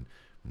roster, and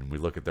when we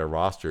look at their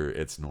roster,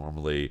 it's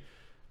normally,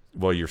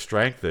 well, your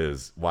strength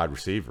is wide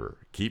receiver.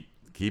 Keep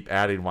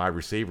adding wide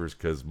receivers,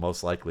 because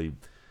most likely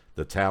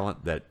the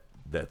talent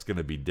that's going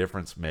to be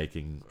difference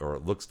making, or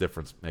it looks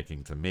difference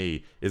making to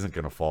me, isn't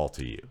going to fall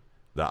to you.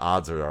 The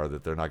odds are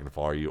that they're not going to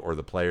follow you, or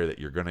the player that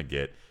you're going to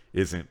get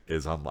is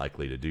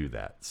unlikely to do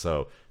that.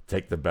 So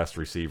take the best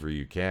receiver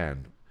you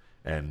can,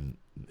 and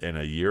in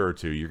a year or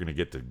two, you're going to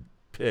get to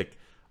pick.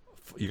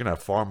 You're going to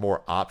have far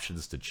more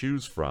options to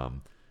choose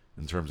from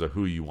in terms of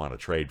who you want to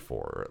trade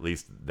for, or at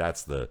least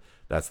that's the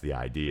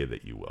idea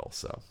that you will.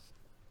 So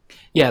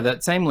yeah,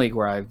 that same league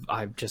where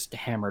I've just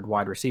hammered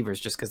wide receivers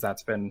just because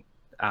that's been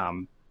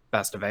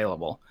best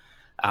available.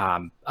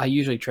 I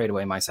usually trade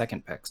away my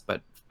second picks,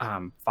 but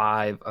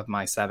 5 of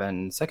my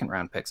 7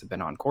 second-round picks have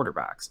been on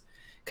quarterbacks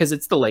because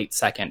it's the late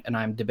second, and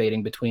I'm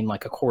debating between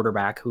like a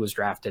quarterback who was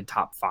drafted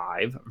top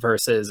 5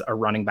 versus a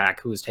running back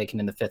who was taken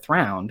in the 5th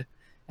round.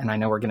 And I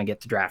know we're going to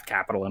get to draft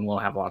capital, and we'll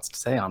have lots to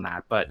say on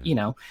that. But,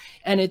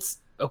 and it's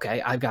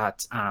okay. I've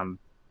got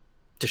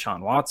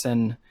Deshaun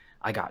Watson.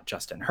 I got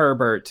Justin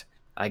Herbert.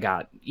 I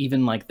got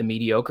even like the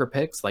mediocre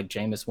picks like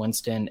Jameis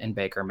Winston and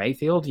Baker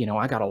Mayfield.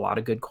 I got a lot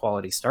of good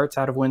quality starts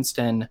out of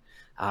Winston.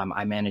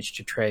 I managed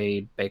to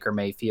trade Baker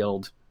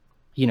Mayfield,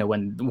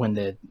 when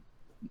the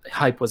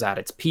hype was at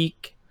its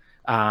peak.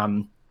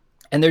 And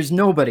there's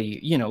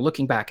nobody,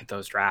 looking back at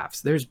those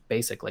drafts, there's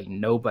basically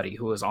nobody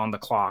who was on the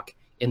clock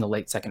in the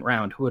late second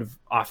round who would have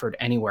offered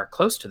anywhere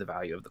close to the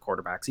value of the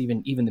quarterbacks,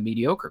 even the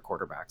mediocre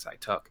quarterbacks I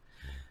took.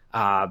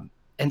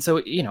 And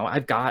so,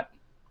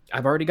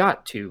 I've already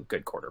got 2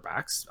 good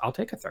quarterbacks. I'll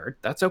take a third.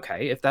 That's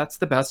okay if that's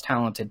the best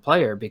talented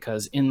player,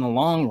 because in the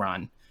long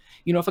run,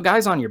 if a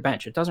guy's on your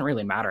bench, it doesn't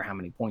really matter how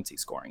many points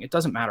he's scoring. It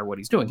doesn't matter what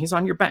he's doing. He's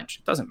on your bench.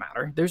 It doesn't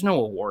matter. There's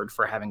no award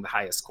for having the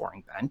highest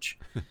scoring bench.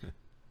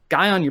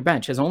 Guy on your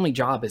bench, his only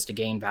job is to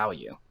gain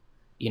value,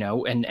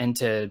 and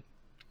to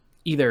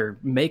either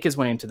make his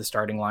way into the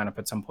starting lineup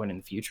at some point in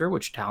the future,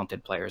 which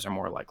talented players are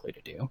more likely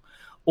to do,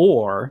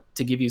 or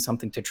to give you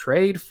something to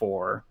trade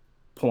for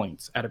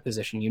points at a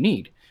position you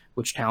need,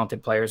 which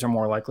talented players are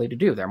more likely to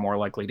do. They're more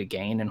likely to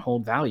gain and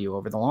hold value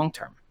over the long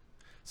term.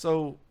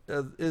 So,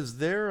 is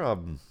there a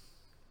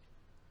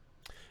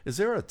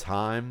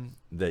time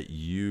that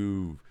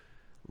you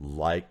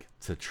like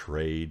to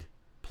trade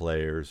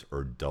players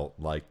or don't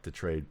like to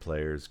trade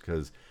players?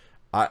 Because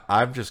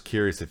I'm just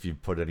curious if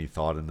you've put any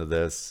thought into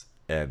this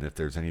and if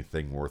there's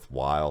anything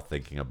worthwhile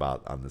thinking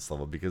about on this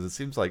level. Because it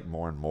seems like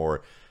more and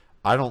more,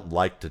 I don't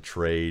like to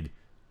trade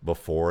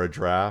before a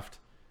draft.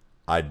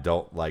 I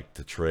don't like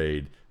to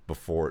trade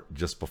before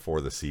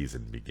the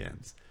season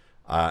begins.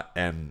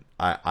 And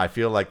I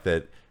feel like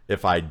that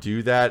if I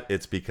do that,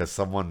 it's because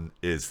someone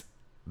is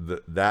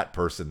that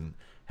person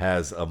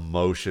has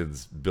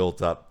emotions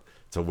built up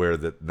to where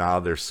that now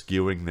they're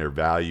skewing their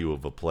value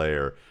of a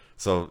player.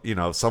 So,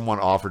 someone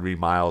offered me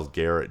Myles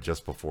Garrett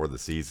just before the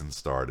season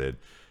started,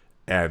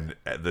 and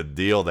the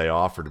deal they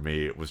offered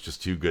me, it was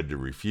just too good to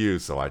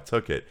refuse, so I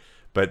took it.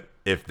 But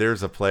if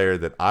there's a player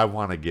that I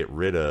want to get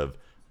rid of,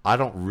 I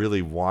don't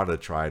really want to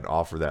try and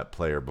offer that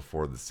player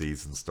before the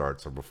season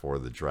starts or before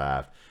the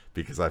draft,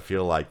 because I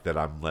feel like that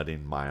I'm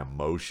letting my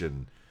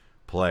emotion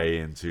play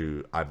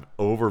into, I'm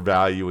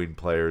overvaluing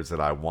players that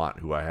I want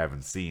who I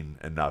haven't seen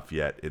enough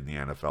yet in the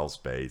NFL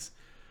space,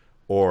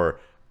 or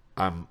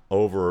I'm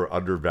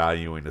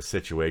undervaluing a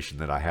situation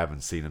that I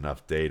haven't seen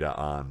enough data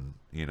on,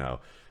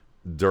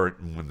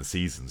 during when the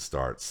season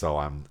starts. So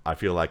I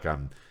feel like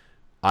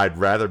I'd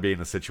rather be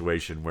in a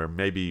situation where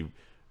maybe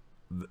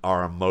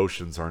our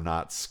emotions are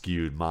not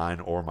skewed, mine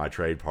or my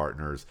trade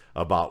partners,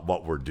 about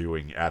what we're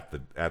doing at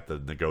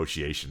the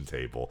negotiation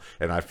table.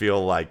 And I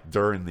feel like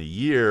during the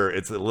year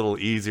it's a little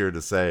easier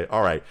to say,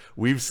 all right,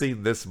 we've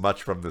seen this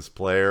much from this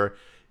player.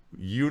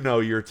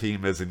 Your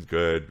team isn't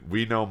good.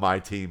 We know my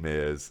team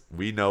is.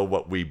 We know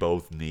what we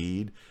both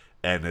need,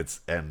 and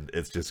it's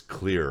just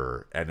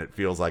clearer, and it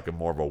feels like a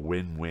more of a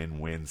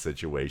win-win-win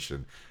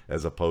situation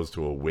as opposed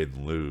to a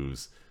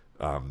win-lose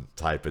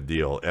type of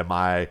deal. Am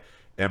I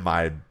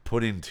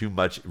reading too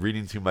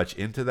much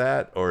into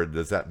that, or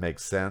does that make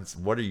sense?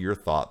 What are your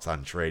thoughts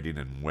on trading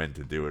and when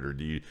to do it, or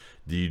do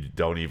you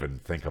don't even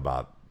think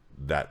about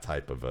that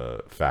type of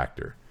a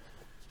factor?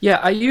 Yeah,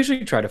 I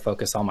usually try to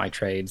focus all my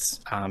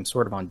trades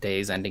sort of on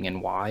days ending in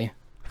Y.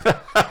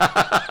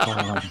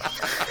 Um,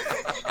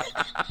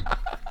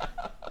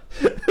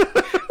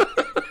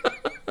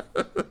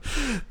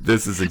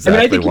 This is I mean,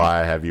 exactly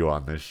why I have you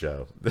on this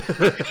show.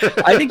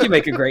 I think you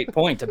make a great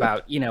point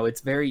about,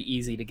 it's very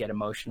easy to get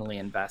emotionally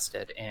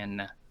invested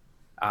in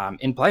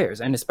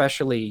players, and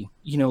especially,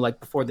 like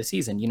before the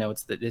season,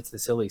 it's the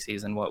silly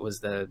season. What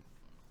was the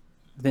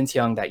Vince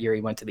Young that year?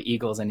 He went to the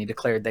Eagles and he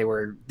declared they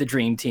were the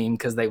dream team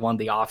because they won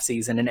the off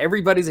season, and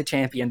everybody's a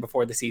champion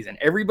before the season.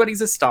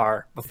 Everybody's a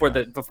star before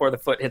the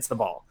foot hits the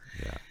ball.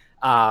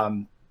 Yeah.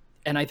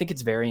 And I think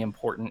it's very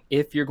important,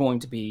 if you're going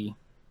to be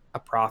a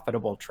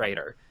profitable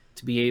trader,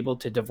 to be able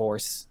to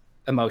divorce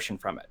emotion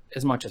from it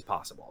as much as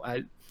possible.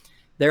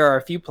 There are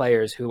a few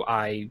players who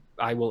I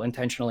will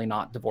intentionally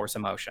not divorce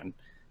emotion.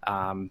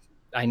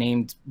 I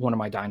named one of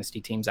my dynasty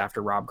teams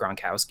after Rob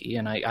Gronkowski,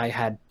 and I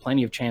had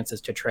plenty of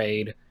chances to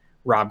trade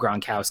Rob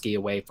Gronkowski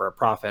away for a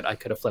profit. I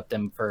could have flipped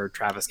him for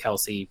Travis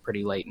Kelce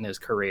pretty late in his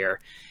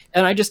career.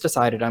 And I just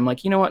decided, I'm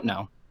like, you know what?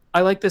 No, I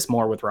like this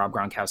more with Rob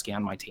Gronkowski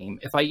on my team.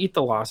 If I eat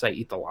the loss, I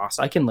eat the loss.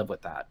 I can live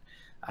with that.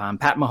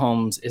 Pat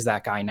Mahomes is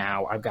that guy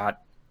now. I've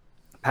got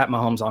Pat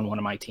Mahomes on one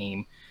of my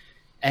team,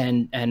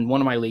 and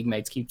one of my league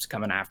mates keeps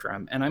coming after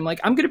him. And I'm like,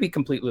 I'm going to be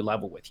completely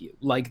level with you.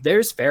 Like,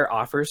 there's fair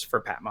offers for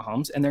Pat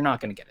Mahomes, and they're not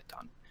going to get it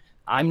done.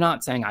 I'm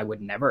not saying I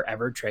would never,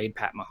 ever trade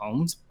Pat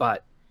Mahomes,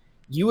 but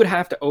you would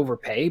have to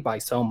overpay by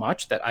so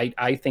much that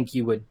I think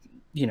you would,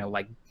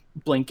 like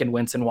blink and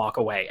wince and walk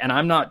away. And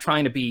I'm not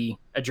trying to be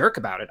a jerk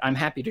about it. I'm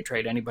happy to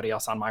trade anybody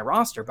else on my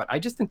roster, but I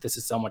just think this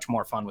is so much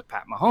more fun with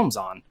Pat Mahomes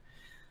on.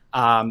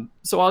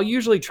 So I'll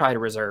usually try to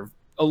reserve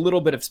a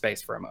little bit of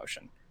space for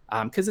emotion,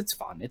 because it's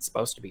fun. It's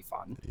supposed to be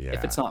fun. Yeah.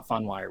 If it's not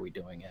fun, why are we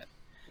doing it?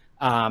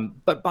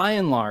 But by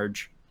and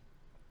large,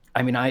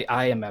 I mean,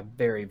 I am a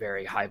very,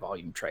 very high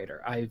volume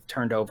trader. I've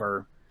turned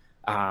over,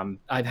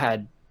 I've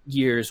had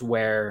years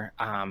where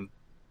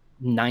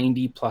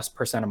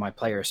 90+% of my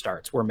player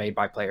starts were made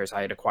by players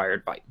I had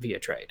acquired via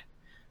trade,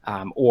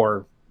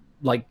 or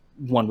like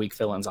 1 week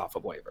fill-ins off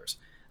of waivers,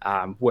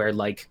 where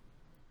like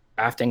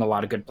drafting a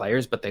lot of good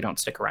players, but they don't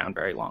stick around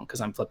very long because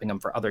I'm flipping them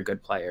for other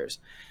good players.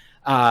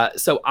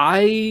 So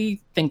I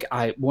think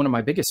one of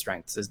my biggest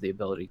strengths is the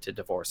ability to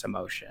divorce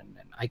emotion.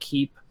 And I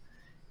keep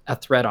a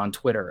thread on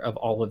Twitter of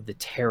all of the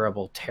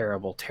terrible,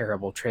 terrible,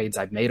 terrible trades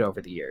I've made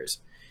over the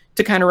years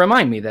to kind of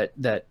remind me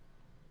that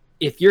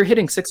if you're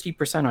hitting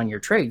 60% on your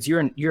trades,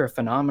 you're a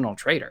phenomenal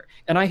trader.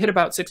 And I hit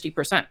about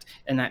 60%.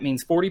 And that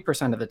means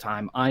 40% of the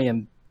time I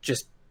am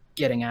just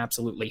getting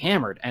absolutely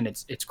hammered, and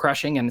it's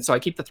crushing. And so I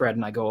keep the thread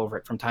and I go over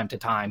it from time to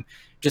time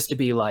just to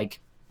be like,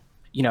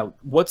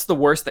 what's the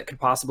worst that could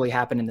possibly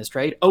happen in this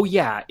trade? Oh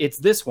yeah, it's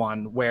this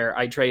one where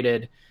I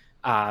traded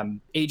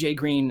AJ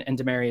Green and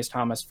Demaryius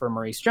Thomas for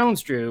Maurice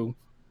Jones-Drew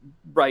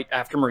right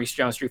after Maurice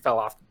Jones-Drew fell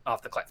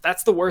off the cliff.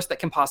 That's the worst that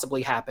can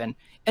possibly happen,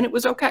 and it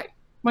was okay.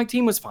 My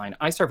team was fine.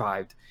 I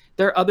survived.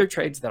 There are other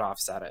trades that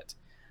offset it.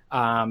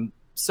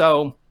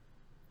 So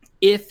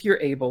if you're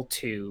able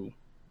to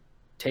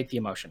take the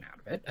emotion out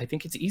of it, I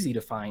think it's easy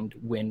to find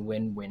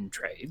win-win-win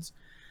trades,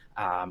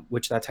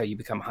 which that's how you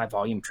become high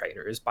volume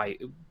traders. By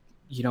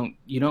you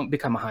don't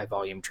become a high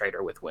volume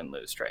trader with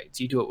win-lose trades.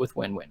 You do it with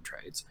win-win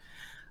trades.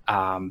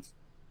 And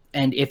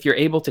if you're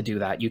able to do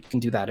that, you can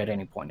do that at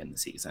any point in the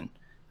season.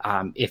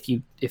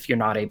 If you're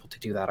not able to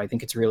do that, I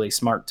think it's really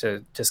smart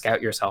to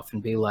scout yourself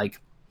and be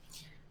like,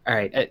 all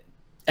right,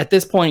 at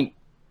this point,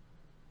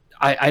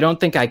 I don't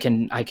think I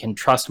can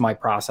trust my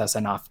process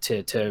enough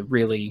to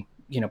really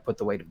put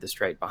the weight of this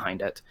trade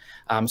behind it.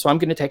 So I'm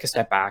going to take a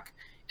step back,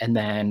 and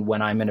then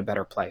when I'm in a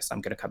better place, I'm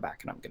going to come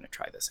back and I'm going to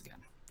try this again.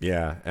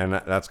 Yeah, and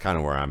that's kind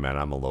of where I'm at.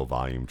 I'm a low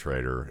volume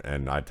trader,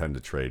 and I tend to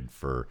trade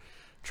for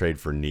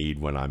need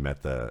when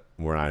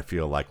I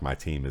feel like my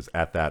team is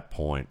at that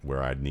point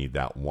where I need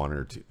that one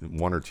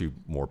or two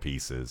more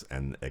pieces,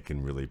 and it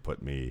can really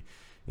put me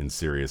in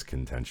serious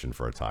contention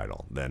for a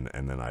title. Then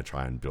I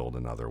try and build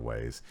in other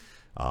ways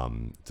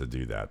to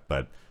do that.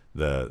 But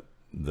the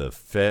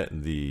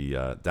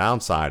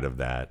downside of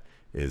that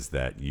is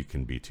that you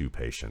can be too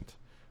patient.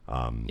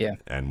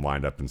 And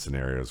wind up in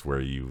scenarios where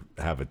you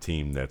have a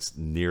team that's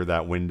near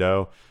that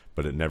window,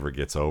 but it never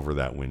gets over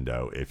that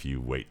window if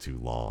you wait too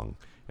long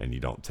and you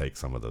don't take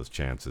some of those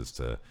chances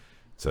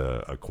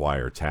to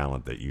acquire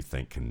talent that you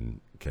think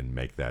can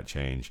make that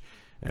change.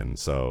 And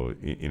so,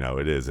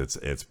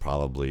 it's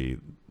probably,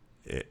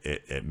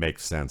 it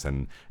makes sense.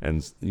 And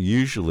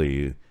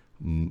usually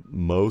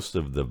most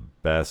of the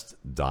best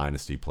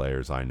dynasty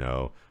players I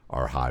know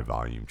are high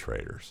volume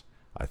traders.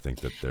 I think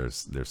that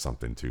there's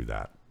something to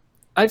that.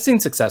 I've seen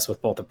success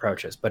with both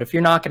approaches, but if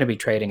you're not going to be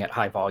trading at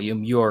high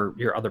volume, your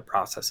other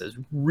processes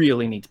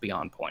really need to be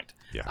on point.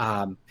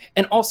 Yeah.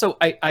 And also,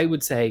 I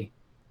would say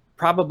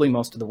probably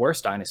most of the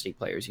worst dynasty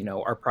players,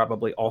 are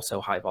probably also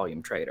high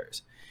volume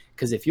traders.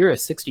 Because if you're a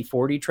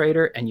 60-40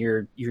 trader and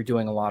you're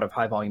doing a lot of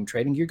high volume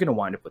trading, you're going to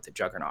wind up with a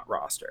juggernaut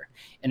roster.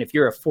 And if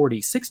you're a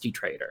 40-60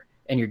 trader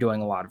and you're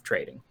doing a lot of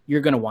trading,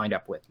 you're going to wind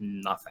up with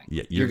nothing.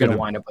 Yeah, you're going to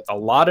wind up with a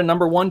lot of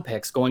number one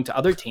picks going to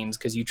other teams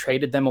because you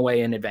traded them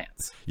away in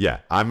advance. Yeah,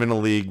 I'm in a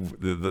league,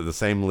 the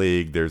same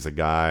league. There's a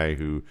guy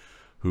who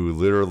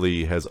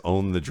literally has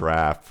owned the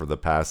draft for the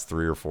past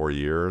 3 or 4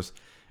 years,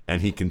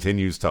 and he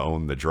continues to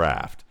own the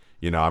draft.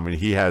 He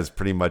has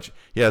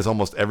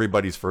almost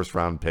everybody's first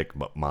round pick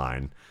but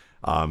mine.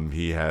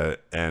 He had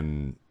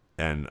and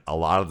a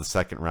lot of the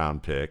second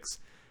round picks,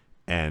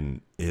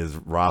 and his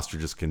roster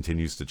just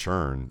continues to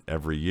churn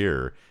every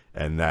year.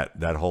 And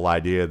that whole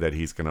idea that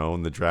he's going to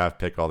own the draft,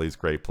 pick all these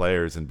great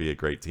players, and be a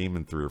great team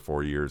in 3 or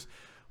 4 years.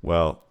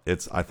 Well,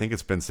 I think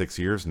it's been 6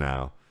 years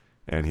now,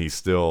 and he's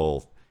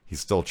still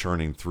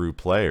churning through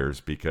players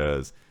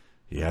because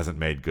he hasn't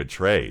made good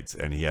trades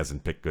and he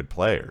hasn't picked good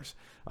players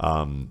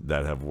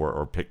that have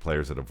or picked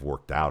players that have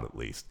worked out at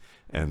least.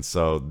 And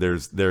so there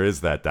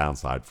is that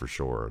downside for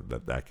sure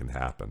that can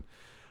happen.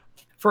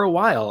 For a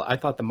while, I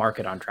thought the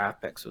market on draft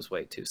picks was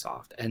way too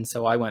soft. And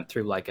so I went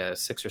through like a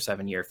 6 or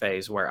 7 year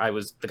phase where I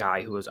was the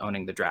guy who was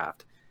owning the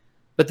draft.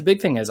 But the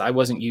big thing is I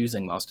wasn't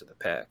using most of the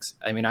picks.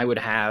 I mean, I would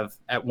have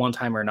at one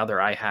time or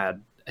another, I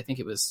think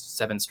it was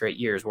 7 straight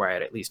years where I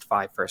had at least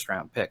 5 first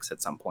round picks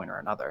at some point or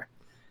another.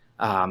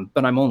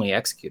 But I'm only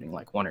executing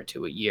like 1 or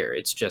 2 a year.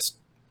 It's just,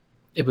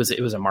 it was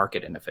a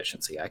market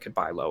inefficiency. I could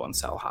buy low and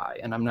sell high.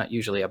 And I'm not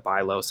usually a buy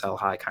low, sell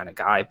high kind of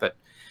guy, but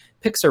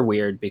picks are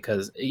weird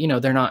because,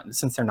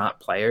 since they're not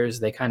players,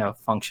 they kind of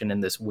function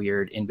in this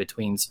weird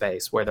in-between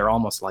space where they're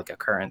almost like a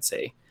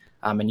currency.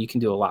 And you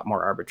can do a lot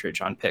more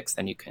arbitrage on picks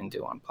than you can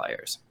do on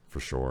players. For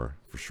sure.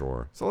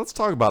 So let's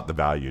talk about the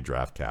value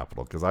draft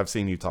capital, because I've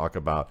seen you talk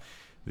about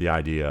the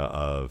idea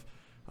of,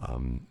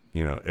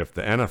 if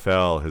the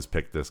NFL has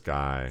picked this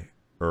guy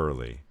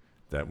early,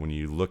 that when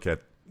you look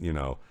at,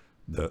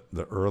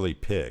 the early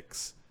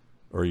picks,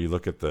 or you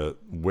look at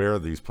where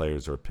these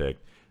players are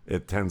picked,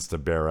 it tends to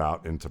bear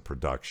out into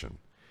production.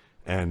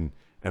 And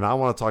I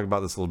want to talk about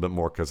this a little bit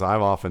more because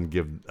I've often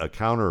give a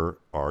counter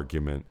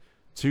argument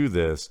to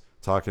this,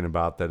 talking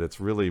about that it's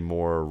really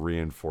more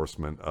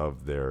reinforcement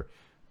of their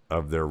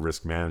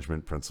risk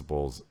management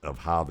principles of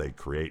how they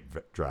create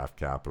draft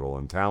capital.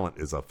 And talent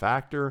is a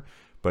factor,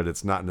 but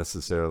it's not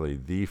necessarily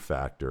the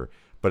factor.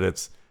 But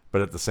at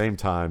the same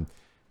time,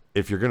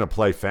 if you're going to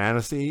play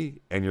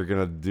fantasy and you're going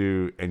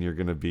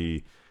to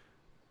be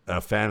a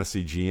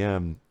fantasy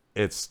GM,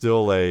 it's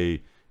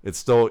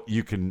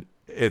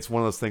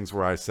one of those things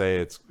where I say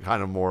it's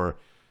kind of more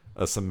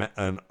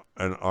an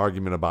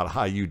argument about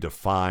how you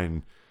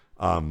define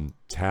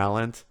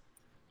talent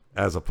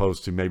as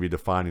opposed to maybe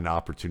defining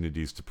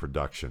opportunities to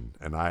production.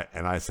 And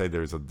I say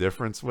there's a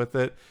difference with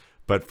it,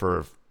 but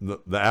for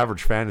the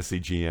average fantasy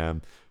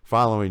GM,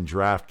 following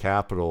draft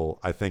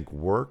capital, I think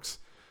works.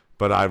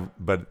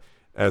 But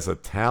as a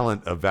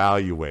talent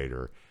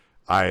evaluator,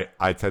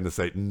 I tend to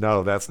say,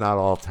 no, that's not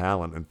all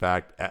talent. In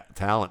fact,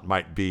 talent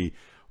might be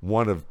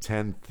one of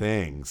 10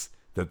 things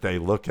that they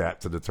look at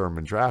to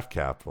determine draft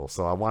capital.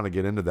 So I want to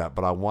get into that,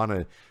 but I want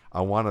you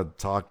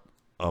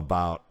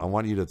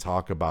to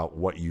talk about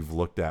what you've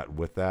looked at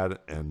with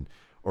that,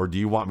 or do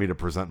you want me to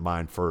present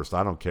mine first?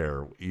 I don't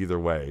care. Either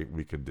way,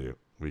 we could do.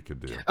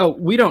 Oh,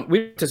 we don't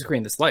disagree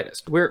in the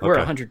slightest. We're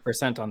Okay.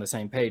 100% on the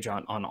same page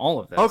on all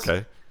of this.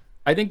 Okay.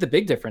 I think the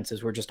big difference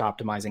is we're just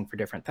optimizing for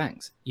different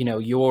things. You know,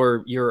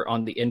 you're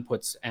on the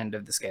inputs end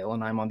of the scale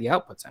and I'm on the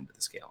outputs end of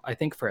the scale. I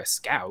think for a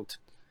scout,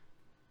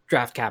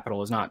 draft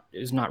capital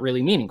is not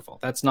really meaningful.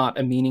 That's not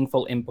a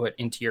meaningful input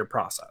into your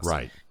process.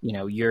 Right. You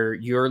know,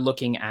 you're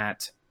looking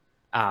at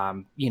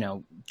you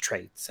know,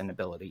 traits and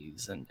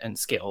abilities and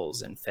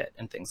skills and fit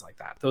and things like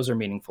that. Those are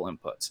meaningful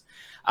inputs.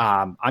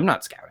 I'm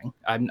not scouting.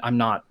 I'm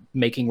not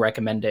making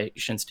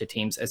recommendations to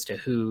teams as to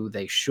who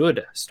they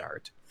should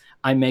start.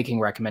 I'm making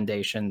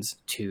recommendations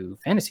to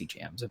fantasy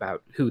GMs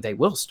about who they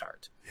will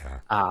start. Yeah.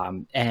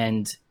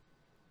 And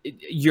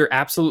you're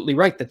absolutely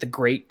right that the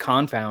great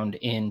confound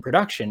in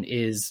production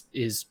is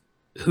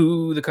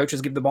who the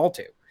coaches give the ball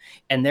to.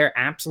 And they're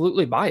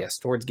absolutely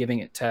biased towards giving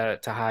it to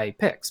high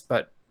picks.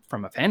 But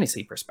from a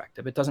fantasy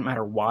perspective, it doesn't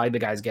matter why the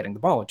guy's getting the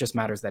ball. It just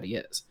matters that he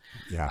is.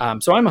 Yeah.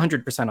 So I'm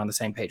 100% on the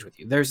same page with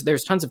you.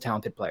 There's tons of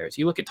talented players.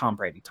 You look at Tom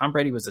Brady. Tom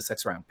Brady was a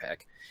 6th round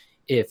pick.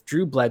 If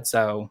Drew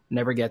Bledsoe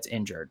never gets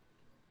injured,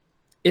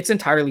 it's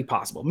entirely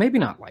possible, maybe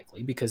not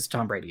likely because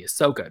Tom Brady is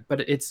so good, but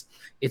it's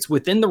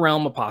within the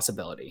realm of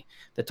possibility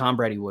that Tom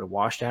Brady would have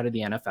washed out of the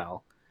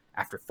NFL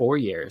after 4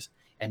 years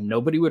and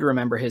nobody would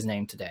remember his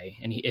name today.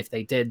 And if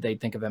they did,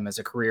 they'd think of him as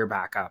a career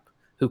backup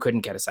who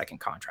couldn't get a second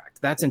contract.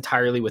 That's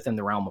entirely within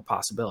the realm of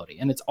possibility.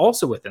 And it's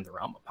also within the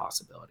realm of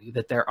possibility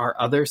that there are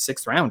other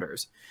 6th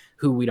rounders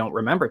who we don't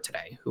remember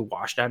today, who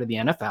washed out of the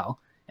NFL.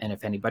 And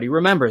if anybody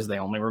remembers, they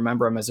only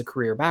remember him as a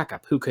career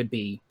backup who could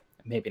be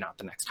maybe not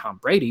the next Tom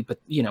Brady, but,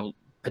 you know,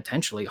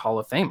 potentially Hall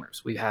of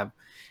Famers.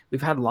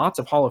 We've had lots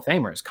of Hall of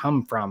Famers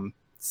come from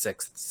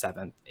 6th,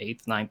 7th,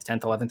 8th, 9th,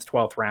 10th, 11th,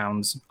 12th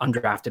rounds,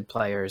 undrafted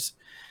players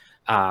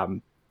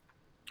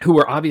who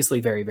are obviously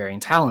very, very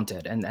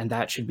talented. And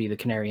that should be the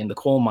canary in the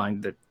coal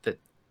mine that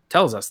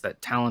tells us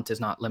that talent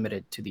is not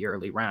limited to the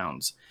early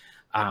rounds.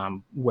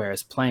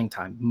 Whereas playing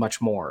time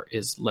much more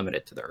is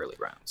limited to the early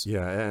rounds.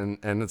 Yeah,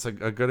 and it's a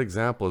good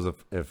example is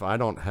if I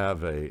don't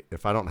have a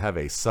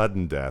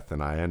sudden death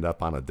and I end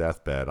up on a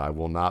deathbed, I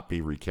will not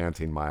be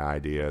recanting my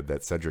idea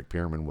that Cedric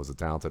Pearman was a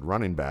talented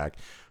running back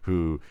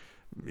who,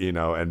 you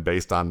know, and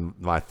based on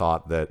my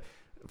thought that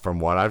from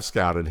what I've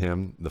scouted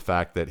him, the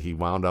fact that he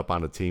wound up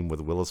on a team with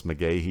Willis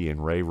McGahee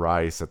and Ray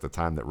Rice at the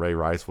time that Ray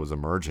Rice was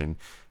emerging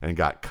and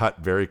got cut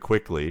very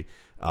quickly,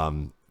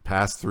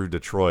 passed through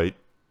Detroit,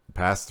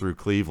 passed through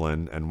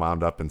Cleveland and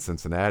wound up in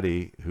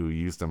Cincinnati, who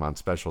used him on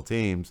special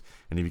teams,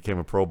 and he became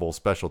a Pro Bowl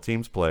special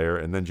teams player.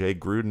 And then Jay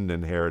Gruden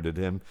inherited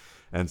him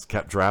and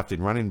kept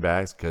drafting running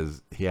backs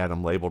because he had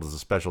him labeled as a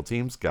special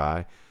teams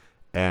guy.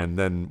 And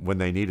then when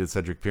they needed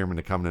Cedric Pearman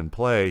to come in and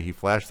play, he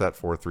flashed that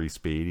 4.3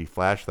 speed, he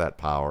flashed that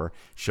power,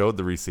 showed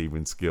the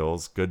receiving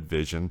skills, good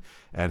vision,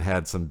 and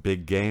had some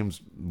big games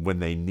when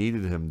they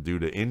needed him due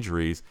to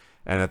injuries.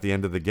 And at the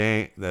end of the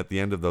game, at the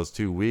end of those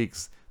 2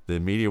 weeks, the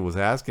media was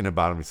asking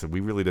about him. He said, we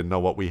really didn't know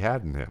what we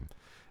had in him.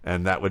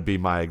 And that would be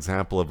my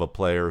example of a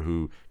player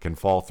who can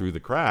fall through the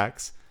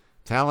cracks,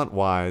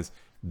 talent-wise,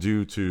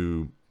 due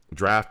to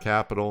draft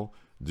capital,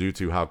 due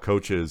to how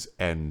coaches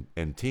and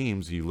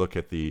teams, you look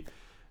at the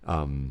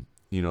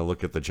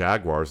look at the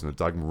Jaguars, and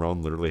Doug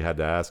Marrone literally had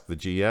to ask the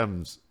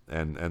GMs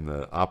and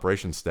the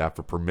operations staff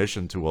for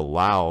permission to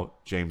allow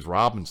James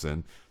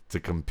Robinson to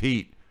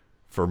compete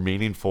for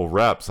meaningful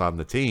reps on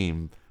the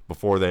team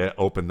before they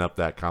opened up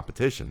that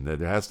competition.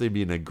 There has to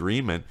be an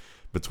agreement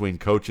between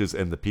coaches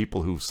and the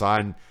people who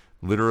sign,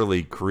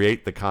 literally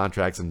create the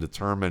contracts and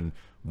determine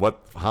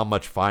how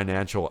much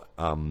financial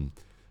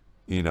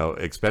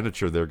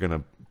expenditure they're going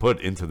to put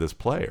into this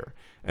player.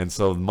 And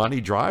so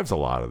money drives a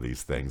lot of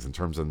these things in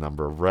terms of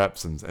number of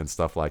reps and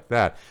stuff like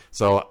that.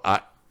 So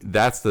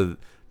that's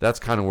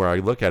kind of where I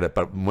look at it.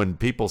 But when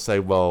people say,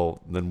 well,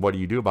 then what do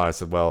you do about it? I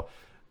said, well,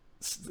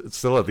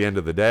 still at the end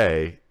of the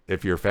day,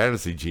 if you're a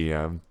fantasy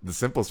GM, the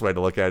simplest way to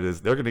look at it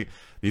is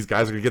these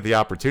guys are going to get the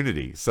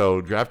opportunity.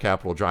 So draft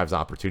capital drives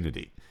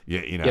opportunity,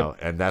 Yep.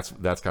 And that's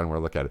kind of where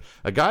I look at it.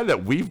 A guy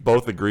that we've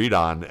both agreed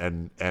on,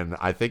 and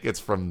I think it's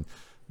from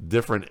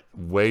different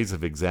ways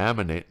of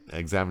examining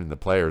the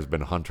player, has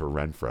been Hunter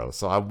Renfrow.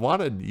 So I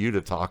wanted you to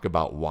talk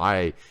about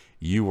why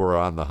you were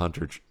on the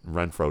Hunter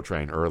Renfrow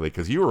train early,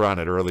 because you were on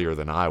it earlier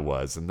than I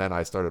was, and then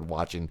I started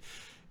watching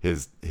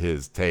his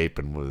tape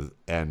and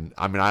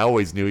I mean, I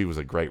always knew he was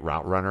a great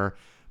route runner,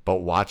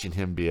 but watching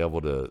him be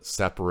able to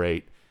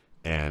separate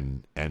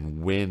and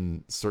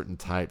win certain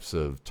types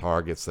of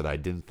targets that I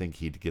didn't think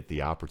he'd get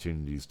the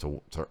opportunities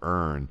to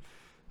earn,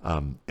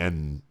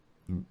 and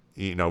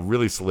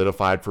really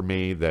solidified for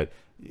me that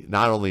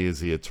not only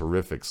is he a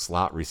terrific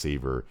slot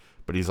receiver,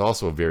 but he's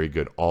also a very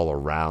good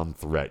all-around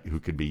threat who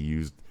could be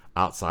used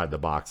outside the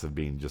box of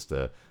being just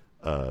a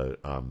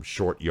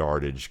short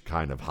yardage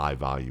kind of high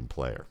volume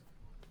player.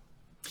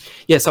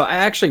 Yeah, so I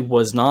actually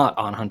was not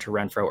on Hunter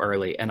Renfrow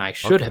early, and I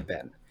should have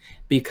been,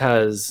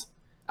 because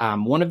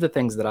one of the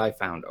things that I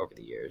found over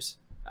the years,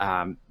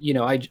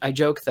 I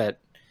joke that,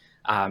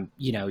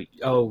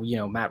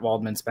 Matt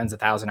Waldman spends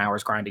 1,000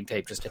 hours grinding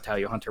tape just to tell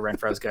you Hunter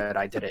Renfrow's good.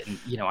 I did it, and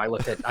I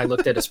looked at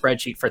a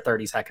spreadsheet for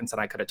 30 seconds,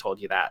 and I could have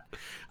told you that.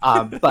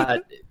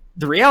 But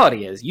the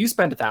reality is, you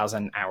spend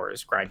 1,000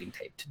 hours grinding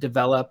tape to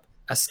develop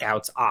a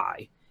scout's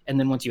eye. And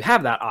then once you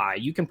have that eye,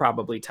 you can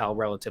probably tell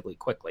relatively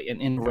quickly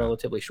and in a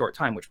relatively short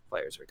time which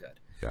players are good.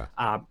 Yeah.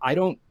 I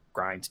don't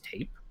grind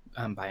tape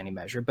by any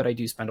measure, but I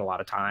do spend a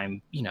lot of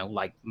time,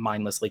 like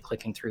mindlessly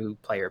clicking through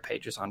player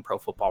pages on Pro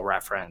Football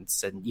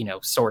Reference and,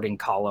 sorting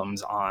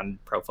columns on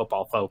Pro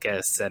Football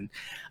Focus. And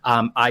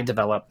I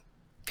develop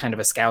kind of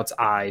a scout's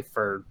eye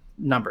for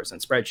numbers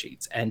and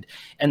spreadsheets. And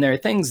there are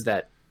things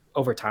that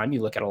over time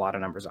you look at a lot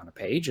of numbers on a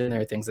page, and there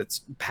are things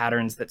that's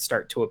patterns that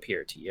start to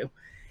appear to you.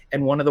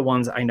 And one of the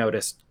ones I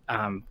noticed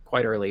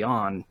quite early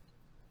on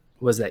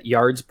was that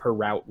yards per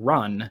route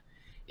run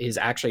is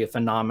actually a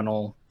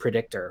phenomenal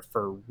predictor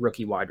for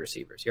rookie wide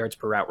receivers. Yards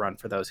per route run,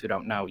 for those who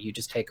don't know, you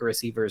just take a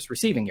receiver's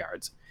receiving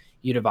yards,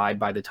 you divide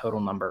by the total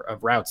number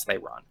of routes they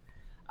run.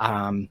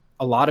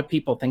 A lot of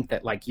people think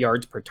that like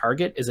yards per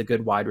target is a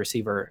good wide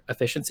receiver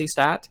efficiency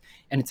stat,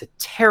 and it's a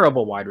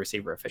terrible wide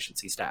receiver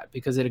efficiency stat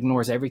because it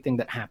ignores everything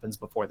that happens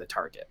before the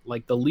target.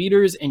 Like the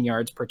leaders in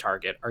yards per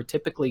target are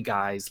typically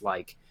guys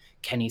like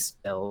Kenny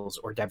Stills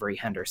or Devery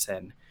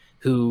Henderson,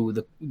 who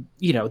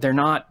they're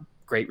not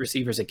great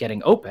receivers at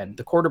getting open.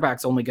 The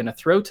quarterback's only going to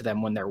throw to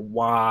them when they're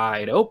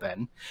wide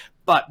open,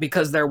 but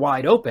because they're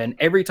wide open,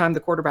 every time the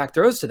quarterback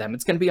throws to them,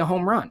 it's going to be a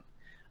home run.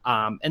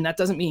 And that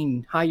doesn't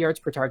mean high yards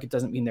per target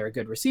doesn't mean they're a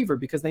good receiver,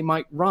 because they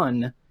might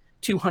run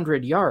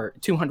 200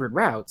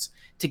 routes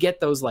to get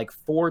those like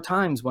 4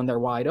 times when they're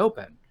wide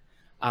open.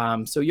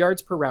 So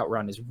yards per route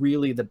run is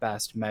really the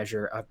best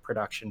measure of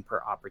production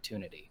per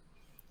opportunity.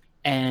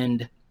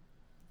 And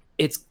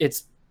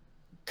it's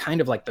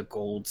kind of like the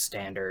gold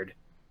standard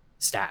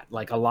stat.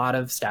 Like a lot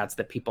of stats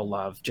that people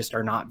love just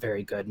are not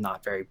very good,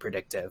 not very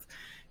predictive.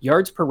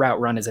 Yards per route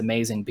run is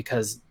amazing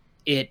because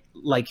it's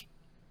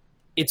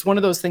one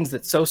of those things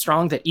that's so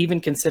strong that even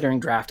considering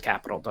draft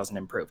capital doesn't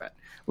improve it.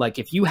 Like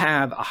if you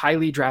have a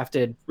highly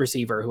drafted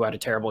receiver who had a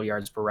terrible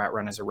yards per route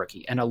run as a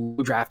rookie, and a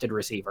low drafted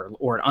receiver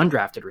or an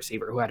undrafted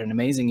receiver who had an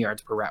amazing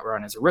yards per route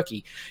run as a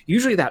rookie,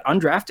 usually that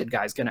undrafted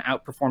guy is going to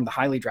outperform the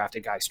highly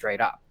drafted guy straight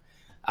up.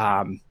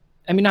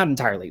 Not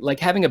entirely. Like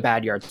having a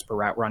bad yards per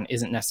route run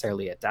isn't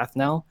necessarily a death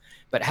knell,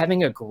 but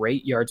having a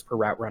great yards per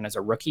route run as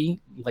a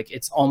rookie, like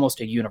it's almost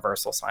a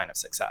universal sign of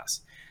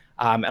success.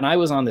 And I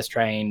was on this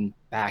train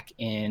back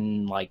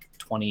in like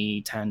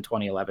 2010,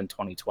 2011,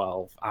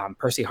 2012.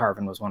 Percy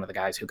Harvin was one of the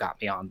guys who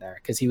got me on there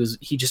because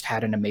he just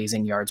had an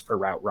amazing yards per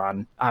route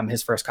run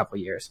his first couple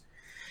of years.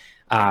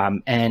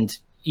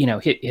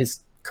 His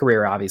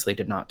career obviously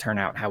did not turn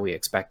out how we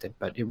expected,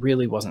 but it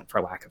really wasn't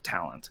for lack of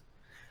talent.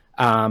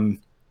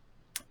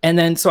 And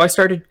then so I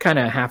started kind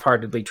of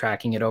half-heartedly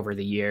tracking it over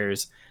the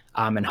years.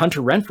 And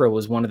Hunter Renfrow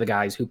was one of the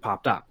guys who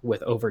popped up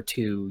with over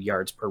 2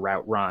 yards per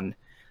route run.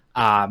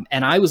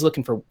 And I was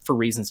looking for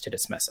reasons to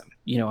dismiss him.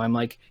 I'm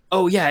like,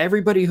 oh yeah,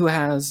 everybody who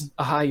has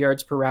a high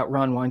yards per route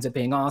run winds up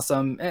being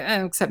awesome,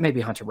 except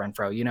maybe Hunter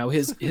Renfrow.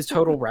 His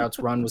total routes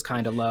run was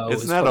kind of low.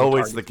 Isn't that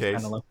always the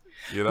case?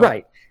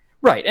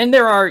 Right. And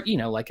there are,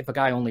 like if a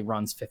guy only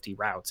runs 50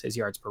 routes, his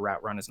yards per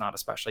route run is not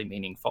especially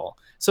meaningful.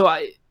 So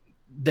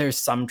there's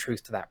some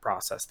truth to that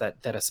process that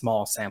a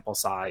small sample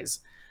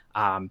size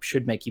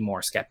should make you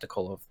more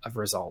skeptical of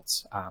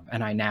results.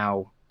 And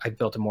I've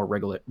built a more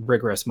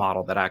rigorous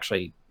model that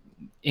actually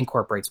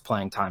incorporates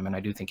playing time, and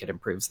I do think it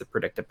improves the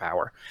predictive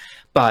power.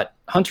 But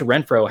Hunter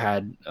Renfrow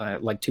had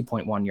like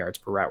 2.1 yards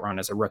per route run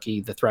as a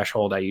rookie. The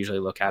threshold I usually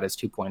look at is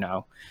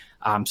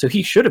 2.0. So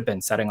he should have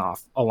been setting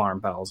off alarm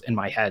bells in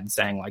my head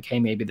saying like,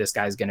 hey, maybe this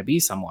guy's going to be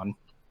someone.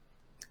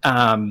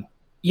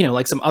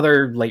 Like some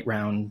other late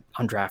round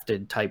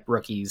undrafted type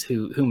rookies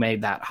who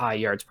made that high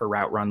yards per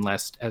route run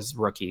list as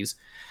rookies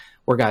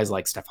were guys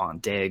like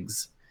Stephon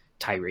Diggs,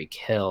 Tyreek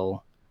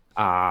Hill,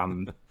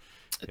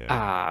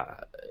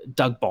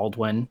 Doug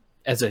Baldwin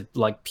as a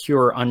like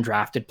pure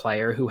undrafted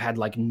player who had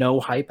like no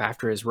hype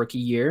after his rookie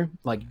year,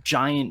 like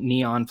giant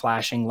neon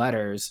flashing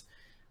letters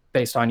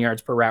based on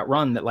yards per route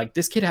run that like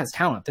this kid has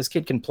talent, this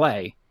kid can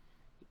play.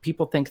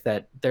 People think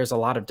that there's a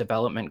lot of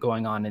development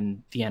going on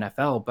in the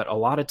NFL, but a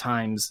lot of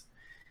times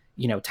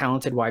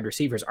talented wide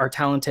receivers are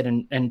talented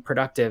and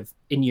productive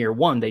in year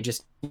one. They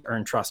just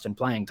earn trust and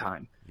playing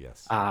time.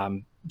 Yes.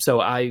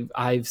 So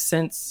I've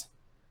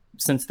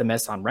since the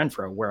miss on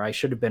Renfrow, where I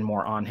should have been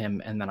more on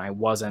him and then I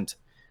wasn't.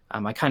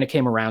 I kind of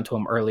came around to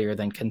him earlier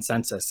than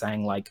consensus,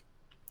 saying like,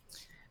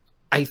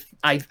 I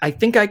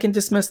think I can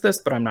dismiss this,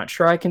 but I'm not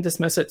sure I can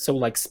dismiss it. So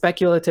like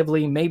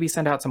speculatively, maybe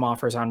send out some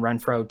offers on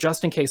Renfrow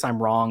just in case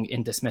I'm wrong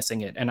in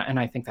dismissing it. And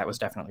I think that was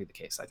definitely the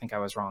case. I think I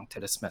was wrong to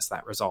dismiss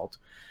that result.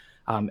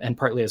 And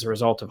partly as a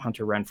result of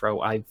Hunter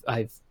Renfrow,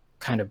 I've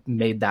kind of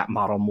made that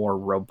model more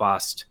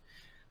robust.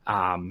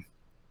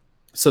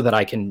 so that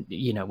I can,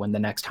 when the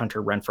next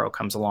Hunter Renfrow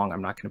comes along,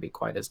 I'm not going to be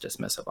quite as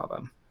dismissive of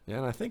him. Yeah,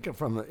 and I think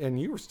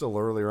and you were still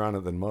earlier on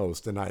it than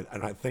most, and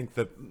I think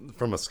that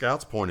from a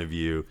scout's point of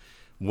view,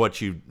 what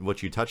you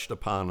touched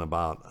upon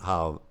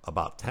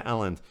about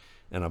talent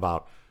and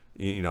about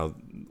you know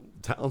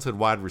talented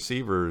wide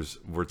receivers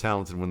were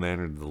talented when they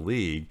entered the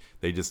league.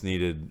 They just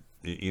needed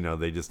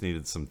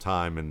some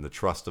time and the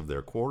trust of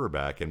their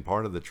quarterback, and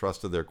part of the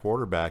trust of their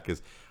quarterback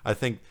is, I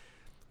think,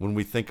 when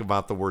we think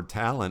about the word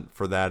talent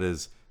for that,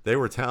 is they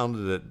were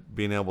talented at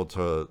being able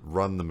to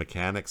run the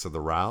mechanics of the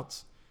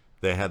routes.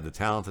 They had the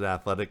talented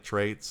athletic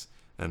traits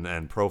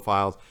and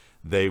profiles.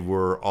 They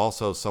were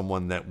also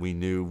someone that we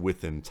knew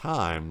within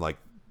time, like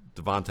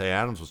Devontae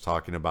Adams was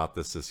talking about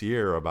this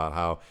year, about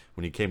how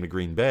when he came to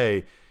Green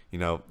Bay,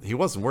 he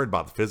wasn't worried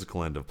about the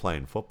physical end of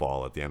playing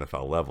football at the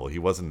NFL level. He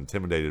wasn't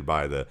intimidated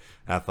by the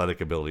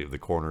athletic ability of the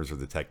corners or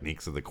the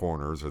techniques of the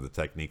corners or the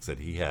techniques that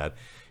he had.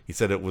 He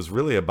said it was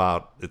really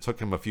about, it took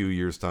him a few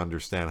years to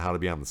understand how to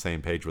be on the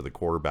same page with a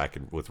quarterback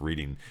and with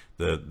reading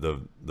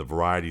the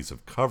varieties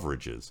of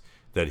coverages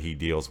that he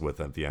deals with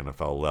at the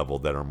NFL level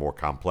that are more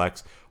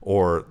complex,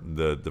 or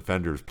the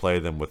defenders play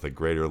them with a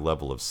greater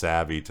level of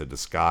savvy to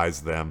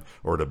disguise them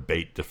or to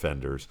bait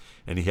defenders.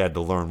 And he had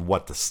to learn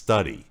what to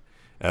study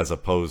as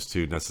opposed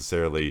to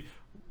necessarily,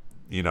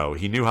 he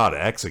knew how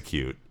to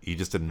execute. He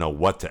just didn't know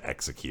what to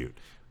execute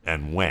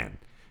and when.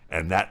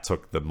 And that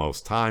took the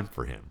most time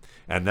for him.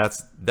 And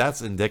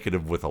that's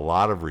indicative with a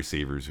lot of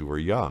receivers who are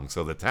young.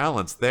 So the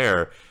talent's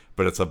there,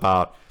 but it's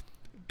about,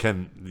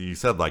 you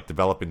said, like,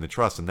 developing the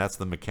trust, and that's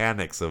the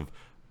mechanics of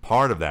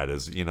part of that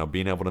is,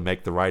 being able to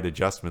make the right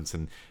adjustments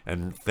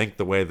and think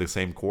the way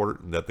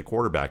that the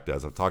quarterback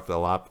does. I've talked a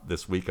lot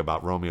this week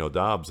about Romeo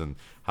Doubs and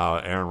how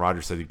Aaron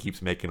Rodgers said he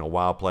keeps making a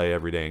wild play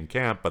every day in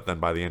camp, but then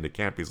by the end of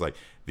camp, he's like,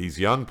 these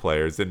young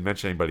players, didn't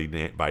mention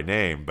anybody by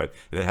name, but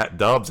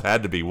Doubs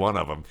had to be one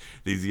of them.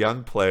 These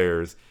young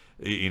players,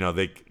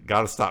 they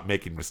got to stop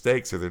making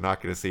mistakes or they're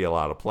not going to see a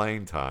lot of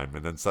playing time.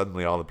 And then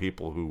suddenly all the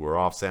people who were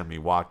off Sammy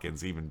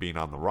Watkins even being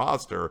on the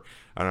roster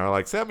and are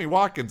like, Sammy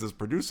Watkins is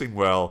producing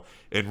well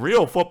in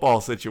real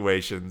football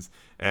situations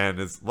and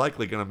is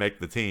likely going to make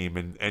the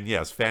team. And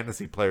yes,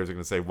 fantasy players are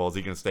going to say, well, is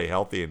he going to stay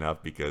healthy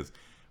enough? Because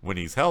when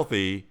he's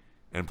healthy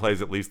and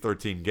plays at least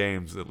 13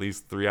 games, at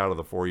least 3 out of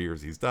the 4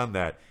 years he's done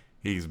that,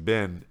 he's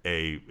been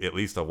at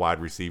least a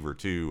wide receiver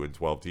 2 in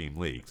 12-team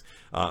leagues,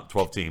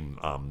 12-team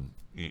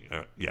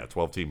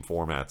 12-team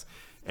formats.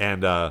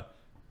 And, and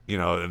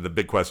the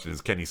big question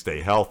is, can he stay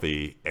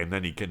healthy? And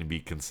then he can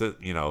be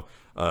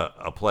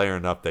a player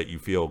enough that you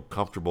feel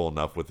comfortable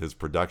enough with his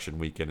production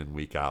week in and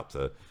week out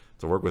to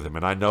work with him.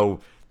 And I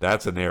know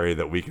that's an area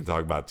that we can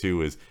talk about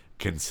too, is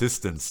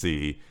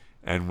consistency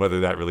and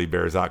whether that really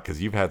bears out,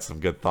 because you've had some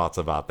good thoughts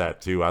about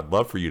that too. I'd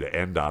love for you to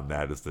end on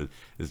that,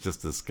 is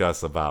just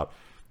discuss about,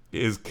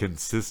 is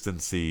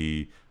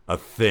consistency a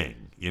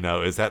thing?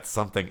 Is that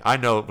something? I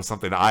know it was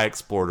something I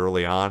explored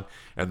early on,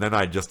 and then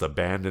I just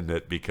abandoned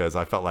it because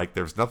I felt like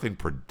there's nothing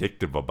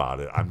predictive about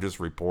it. I'm just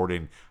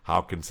reporting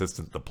how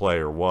consistent the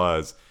player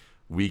was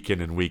week in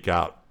and week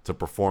out to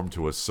perform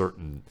to a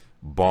certain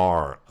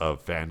bar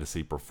of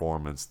fantasy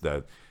performance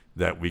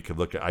that we could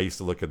look at. I used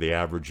to look at the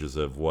averages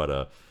of what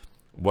a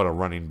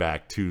running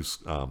back two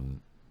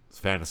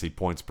fantasy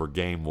points per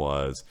game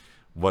was,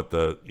 what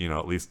the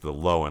at least the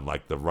low end,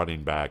 like the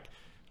running back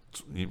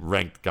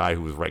ranked guy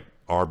who was ranked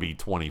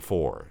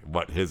RB24,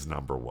 what his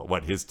number was,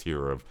 what his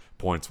tier of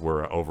points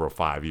were over a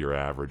 5-year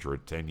average or a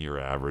 10-year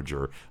average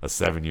or a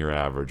 7-year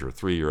average or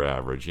 3-year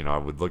average. I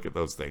would look at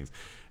those things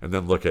and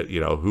then look at,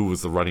 who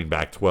was the running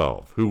back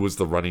 12, who was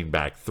the running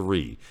back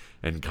 3,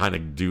 and kind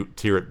of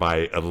tier it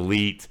by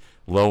elite,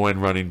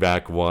 low-end running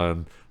back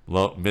 1,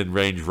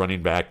 mid-range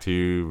running back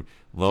 2,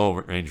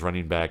 low-range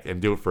running back,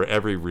 and do it for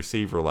every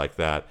receiver like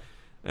that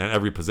and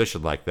every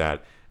position like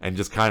that, and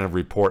just kind of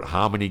report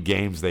how many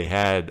games they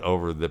had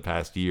over the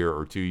past year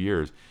or 2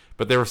 years.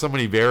 But there were so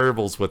many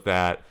variables with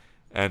that,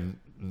 and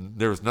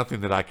there was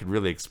nothing that I could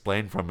really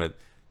explain from it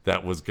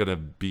that was going to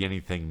be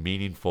anything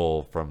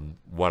meaningful from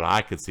what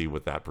I could see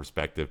with that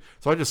perspective.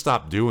 So I just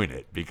stopped doing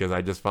it because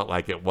I just felt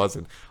like it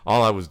wasn't,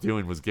 all I was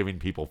doing was giving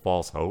people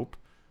false hope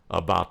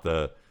about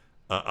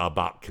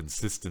about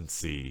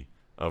consistency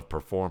of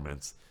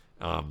performance.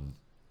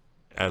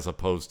 As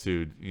opposed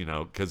to,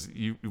 because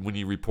when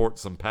you report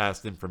some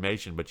past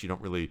information, but you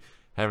don't really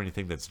have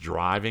anything that's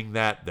driving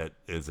that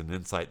is an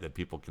insight that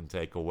people can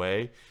take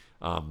away,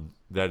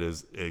 that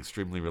is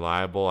extremely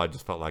reliable. I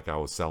just felt like I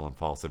was selling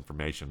false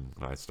information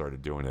when I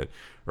started doing it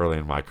early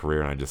in my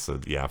career, and I just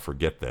said, yeah,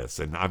 forget this.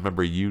 And I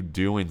remember you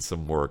doing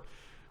some work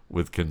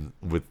with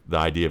the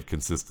idea of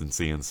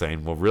consistency and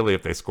saying, well, really,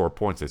 if they score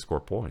points, they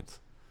score points.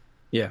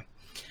 Yeah.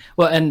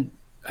 Well, and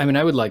I mean,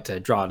 I would like to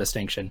draw a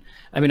distinction.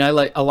 I mean, I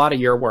like a lot of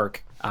your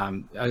work.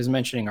 I was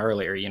mentioning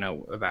earlier,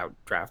 about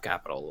Draft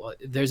Capital.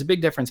 There's a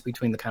big difference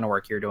between the kind of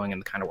work you're doing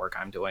and the kind of work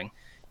I'm doing.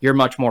 You're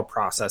much more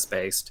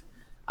process-based.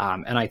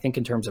 And I think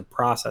in terms of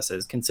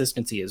processes,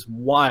 consistency is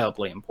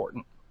wildly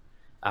important.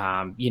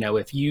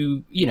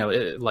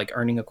 If like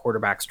earning a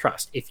quarterback's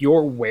trust, if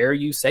you're where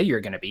you say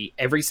you're going to be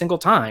every single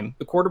time,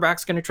 the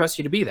quarterback's going to trust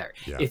you to be there.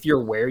 Yeah. If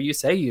you're where you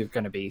say you're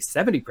going to be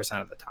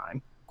 70% of the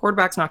time,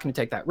 quarterback's not going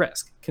to take that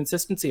risk.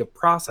 Consistency of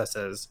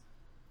processes,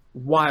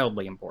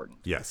 wildly important.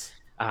 Yes.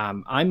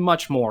 I'm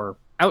much more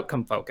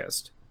outcome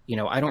focused.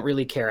 I don't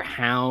really care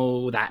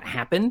how that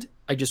happened.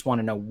 I just want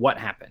to know what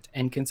happened.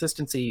 And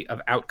consistency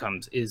of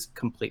outcomes is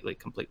completely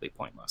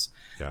pointless.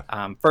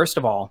 Yeah. First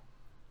of all,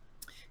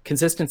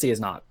 consistency is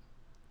not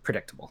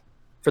predictable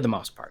for the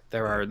most part.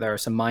 There are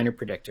some minor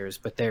predictors,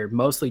 but they're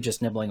mostly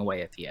just nibbling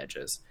away at the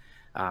edges.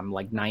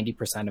 Like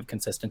 90% of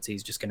consistency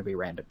is just going to be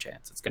random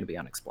chance. It's going to be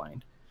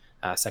unexplained.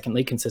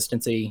 Secondly,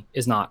 consistency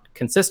is not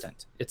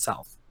consistent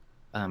itself.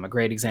 A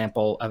great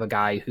example of a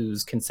guy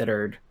who's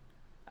considered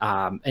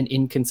an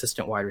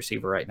inconsistent wide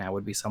receiver right now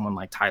would be someone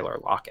like Tyler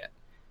Lockett,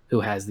 who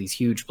has these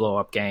huge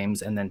blow-up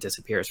games and then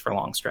disappears for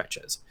long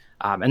stretches.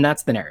 And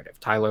that's the narrative.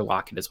 Tyler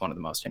Lockett is one of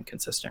the most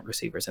inconsistent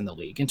receivers in the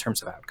league in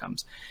terms of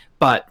outcomes.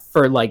 But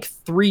for like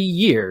 3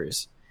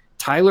 years,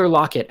 Tyler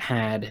Lockett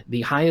had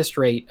the highest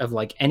rate of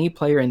like any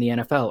player in the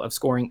NFL of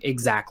scoring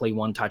exactly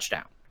 1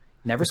 touchdown.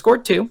 Never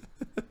scored 2,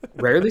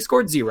 rarely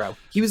scored 0.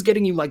 He was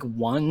getting you like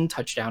 1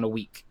 touchdown a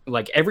week.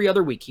 Like every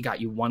other week, he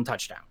got you 1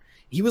 touchdown.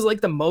 He was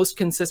like the most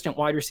consistent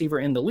wide receiver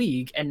in the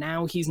league, and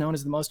now he's known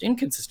as the most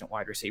inconsistent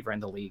wide receiver in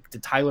the league.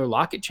 Did Tyler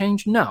Lockett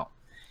change? No.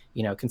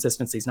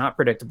 Consistency is not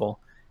predictable.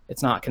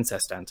 It's not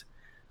consistent.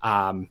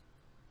 And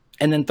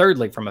then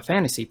thirdly, from a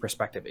fantasy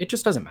perspective, it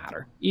just doesn't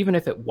matter. Even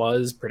if it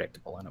was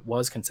predictable and it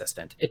was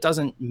consistent, it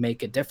doesn't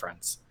make a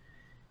difference.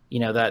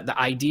 The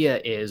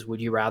idea is, would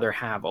you rather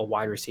have a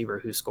wide receiver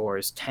who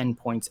scores 10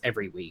 points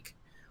every week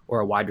or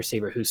a wide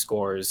receiver who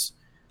scores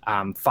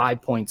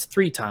 5 points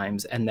 3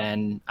 times and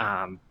then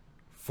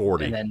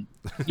 40. And then,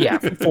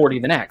 40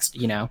 the next,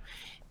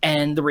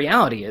 And the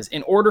reality is,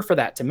 in order for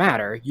that to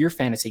matter, your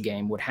fantasy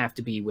game would have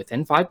to be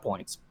within 5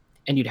 points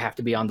and you'd have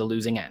to be on the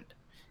losing end.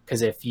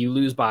 Because if you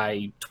lose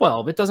by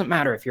 12, it doesn't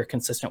matter if your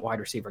consistent wide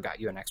receiver got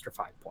you an extra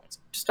 5 points.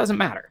 It just doesn't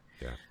matter.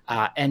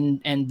 Yeah.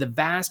 And the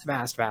vast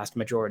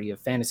majority of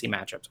fantasy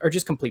matchups are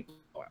just complete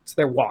blowouts.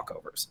 They're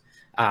walkovers.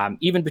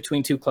 Even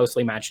between 2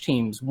 closely matched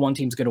teams, one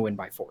team's going to win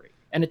by 40.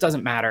 And it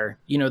doesn't matter.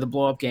 The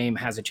blow-up game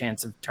has a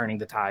chance of turning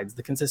the tides.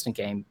 The consistent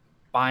game,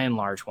 by and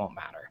large, won't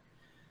matter.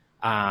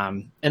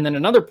 And then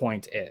another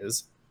point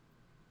is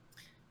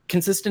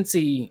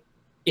consistency.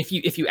 If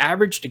you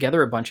average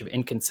together a bunch of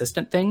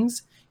inconsistent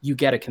things, you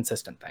get a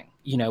consistent thing.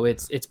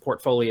 It's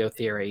portfolio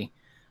theory.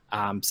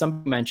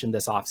 Some mentioned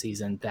this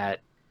offseason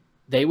that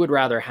they would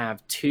rather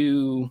have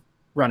 2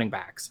 running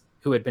backs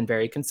who had been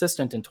very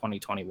consistent in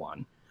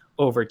 2021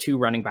 over 2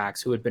 running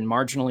backs who had been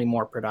marginally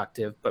more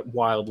productive but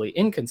wildly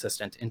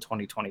inconsistent in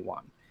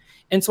 2021.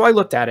 And so I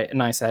looked at it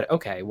and I said,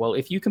 okay, well,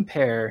 if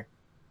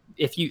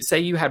you say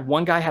you had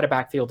one guy had a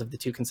backfield of the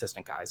 2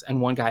 consistent guys and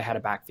one guy had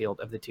a backfield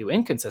of the 2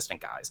 inconsistent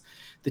guys,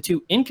 the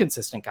 2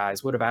 inconsistent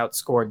guys would have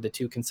outscored the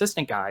 2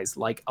 consistent guys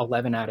like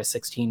 11 out of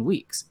 16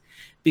 weeks.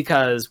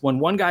 Because when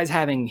one guy's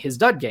having his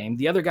dud game,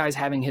 the other guy's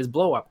having his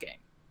blow up game,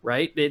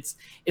 right? It's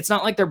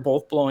not like they're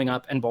both blowing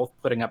up and both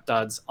putting up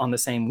duds on the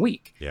same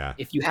week. Yeah.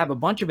 If you have a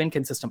bunch of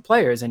inconsistent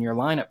players and your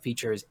lineup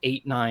features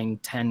 8, 9,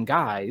 10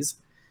 guys,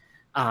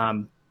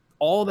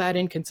 all that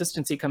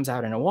inconsistency comes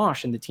out in a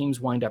wash and the teams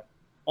wind up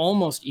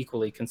almost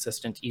equally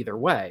consistent either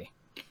way.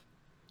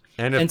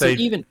 And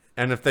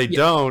if they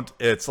don't,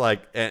 it's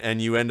like,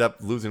 and you end up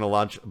losing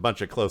a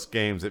bunch of close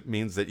games. It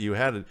means that you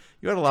had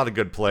a lot of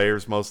good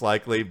players, most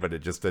likely, but it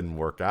just didn't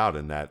work out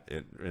in that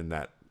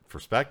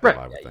perspective. Right.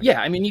 I would think.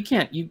 Yeah. I mean,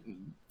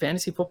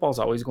 fantasy football is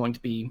always going to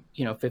be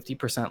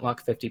 50%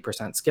 luck,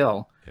 50%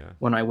 skill. Yeah.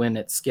 When I win,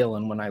 it's skill,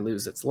 and when I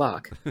lose, it's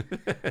luck.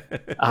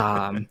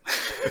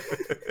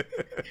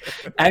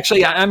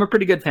 Actually, I'm a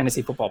pretty good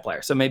fantasy football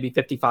player, so maybe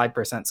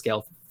 55%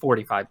 skill,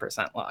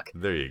 45% luck.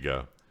 There you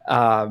go.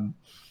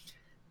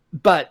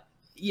 But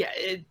yeah,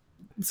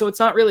 so it's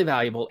not really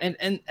valuable.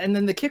 And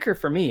then the kicker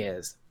for me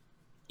is,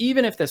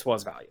 even if this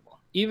was valuable,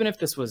 even if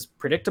this was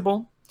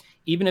predictable,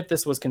 even if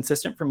this was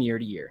consistent from year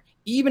to year,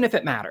 even if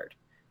it mattered,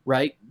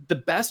 right? The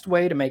best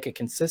way to make a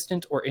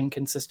consistent or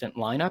inconsistent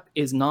lineup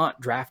is not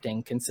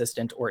drafting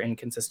consistent or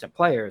inconsistent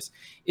players.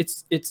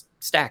 It's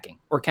stacking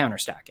or counter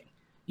stacking.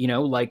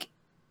 Like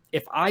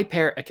if I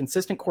pair a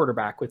consistent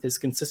quarterback with his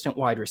consistent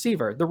wide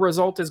receiver, the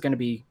result is going to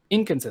be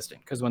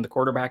inconsistent because when the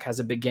quarterback has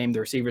a big game, the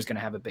receiver is going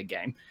to have a big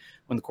game.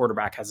 When the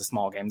quarterback has a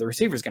small game, the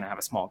receiver is going to have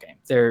a small game.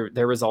 Their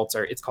results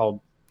are, it's called,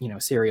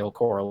 serial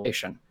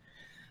correlation.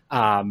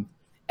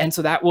 And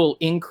so that will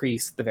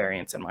increase the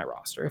variance in my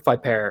roster. If I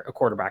pair a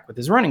quarterback with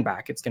his running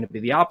back, it's going to be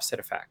the opposite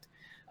effect.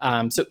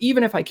 So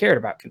even if I cared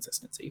about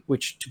consistency,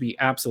 which to be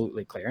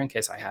absolutely clear, in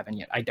case I haven't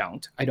yet, I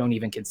don't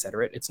even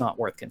consider it. It's not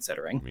worth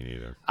considering. Me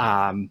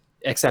neither.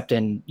 Except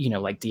in,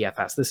 like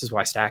DFS. This is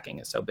why stacking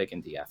is so big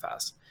in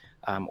DFS.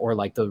 Or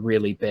like the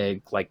really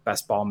big, like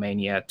Best Ball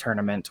Mania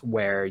tournament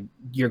where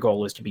your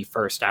goal is to be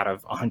first out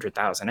of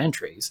 100,000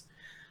 entries.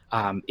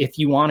 If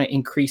you want to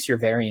increase your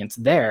variance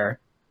there,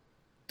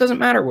 doesn't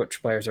matter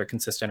which players are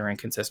consistent or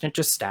inconsistent.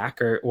 Just stack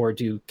or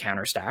do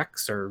counter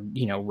stacks or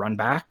run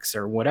backs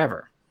or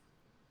whatever.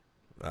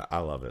 I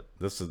love it.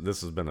 This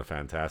has been a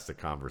fantastic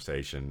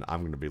conversation.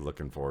 I'm going to be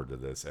looking forward to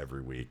this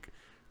every week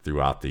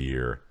throughout the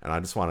year. And I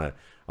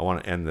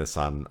want to end this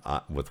on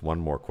with one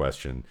more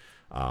question.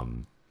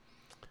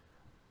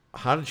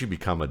 How did you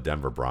become a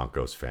Denver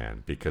Broncos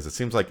fan? Because it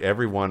seems like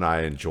everyone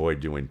I enjoy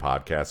doing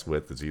podcasts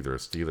with is either a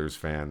Steelers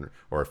fan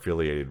or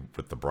affiliated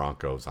with the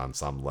Broncos on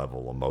some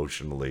level,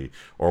 emotionally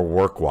or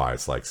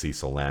work-wise, like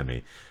Cecil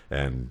Lammey.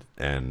 And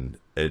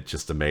it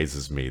just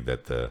amazes me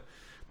that the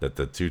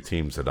two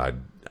teams that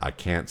I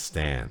can't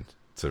stand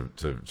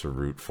to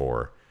root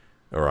for,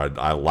 or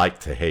I like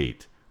to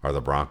hate, are the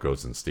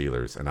Broncos and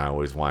Steelers. And I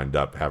always wind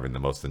up having the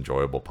most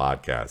enjoyable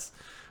podcasts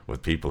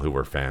with people who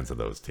were fans of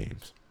those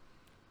teams.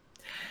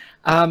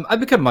 I've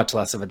become much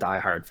less of a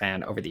diehard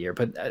fan over the year,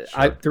 but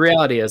Sure. the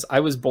reality is I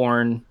was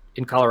born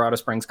in Colorado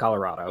Springs,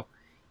 Colorado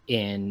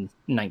in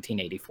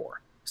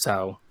 1984.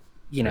 So,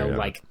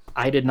 like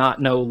I did not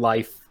know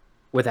life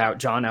without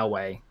John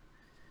Elway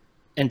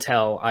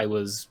until I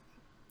was,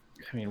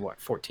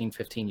 14,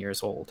 15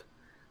 years old.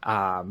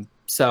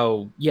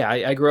 So yeah,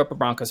 I grew up a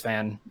Broncos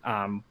fan,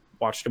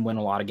 watched him win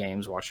a lot of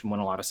games, watched him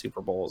win a lot of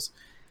Super Bowls.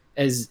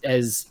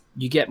 As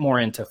you get more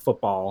into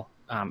football,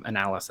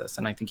 analysis,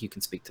 and I think you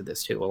can speak to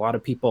this too. A lot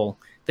of people,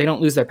 they don't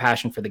lose their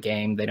passion for the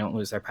game, they don't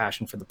lose their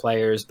passion for the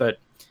players, but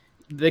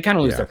they kind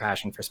of lose their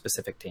passion for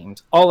specific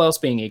teams. All else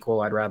being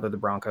equal, I'd rather the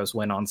Broncos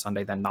win on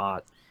Sunday than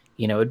not.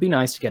 It'd be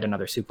nice to get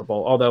another Super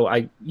Bowl. Although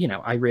I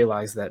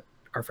realize that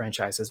our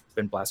franchise has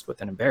been blessed with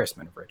an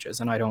embarrassment of riches,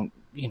 and I don't,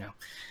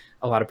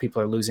 a lot of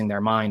people are losing their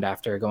mind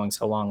after going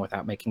so long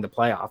without making the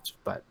playoffs.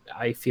 But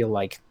I feel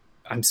like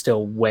I'm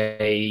still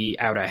way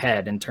out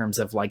ahead in terms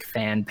of like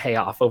fan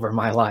payoff over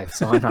my life,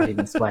 so I'm not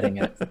even sweating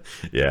it.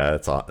 Yeah,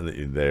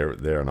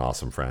 they're an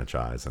awesome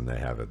franchise, and they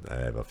have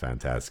a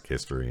fantastic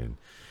history,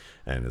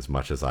 and as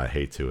much as I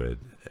hate to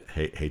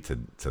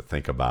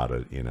think about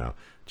it,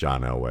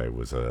 John Elway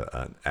was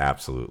an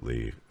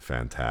absolutely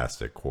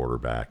fantastic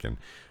quarterback, and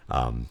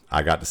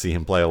I got to see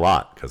him play a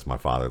lot because my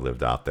father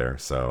lived out there,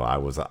 so I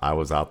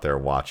was out there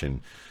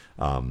watching.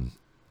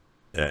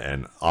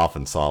 And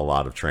often saw a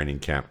lot of training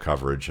camp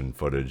coverage and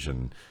footage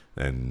and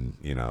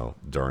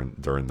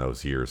during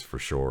those years for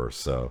sure.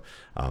 So,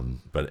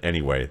 but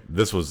anyway,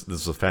 this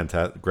was a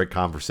fantastic, great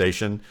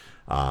conversation.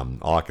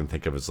 All I can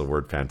think of is the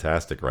word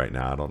fantastic right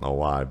now. I don't know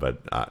why,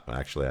 but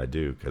actually I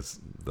do, because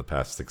the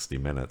past 60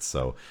 minutes.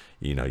 So,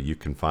 you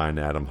can find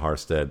Adam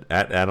Harstead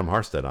at Adam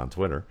Harstead on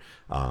Twitter.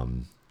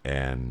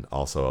 And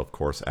also, of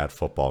course, at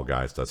Football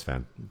Guys does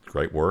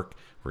great work.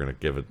 We're going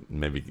to give it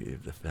maybe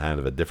kind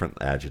of a different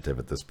adjective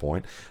at this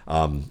point.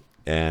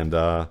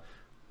 And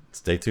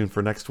stay tuned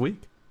for next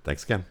week.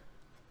 Thanks again.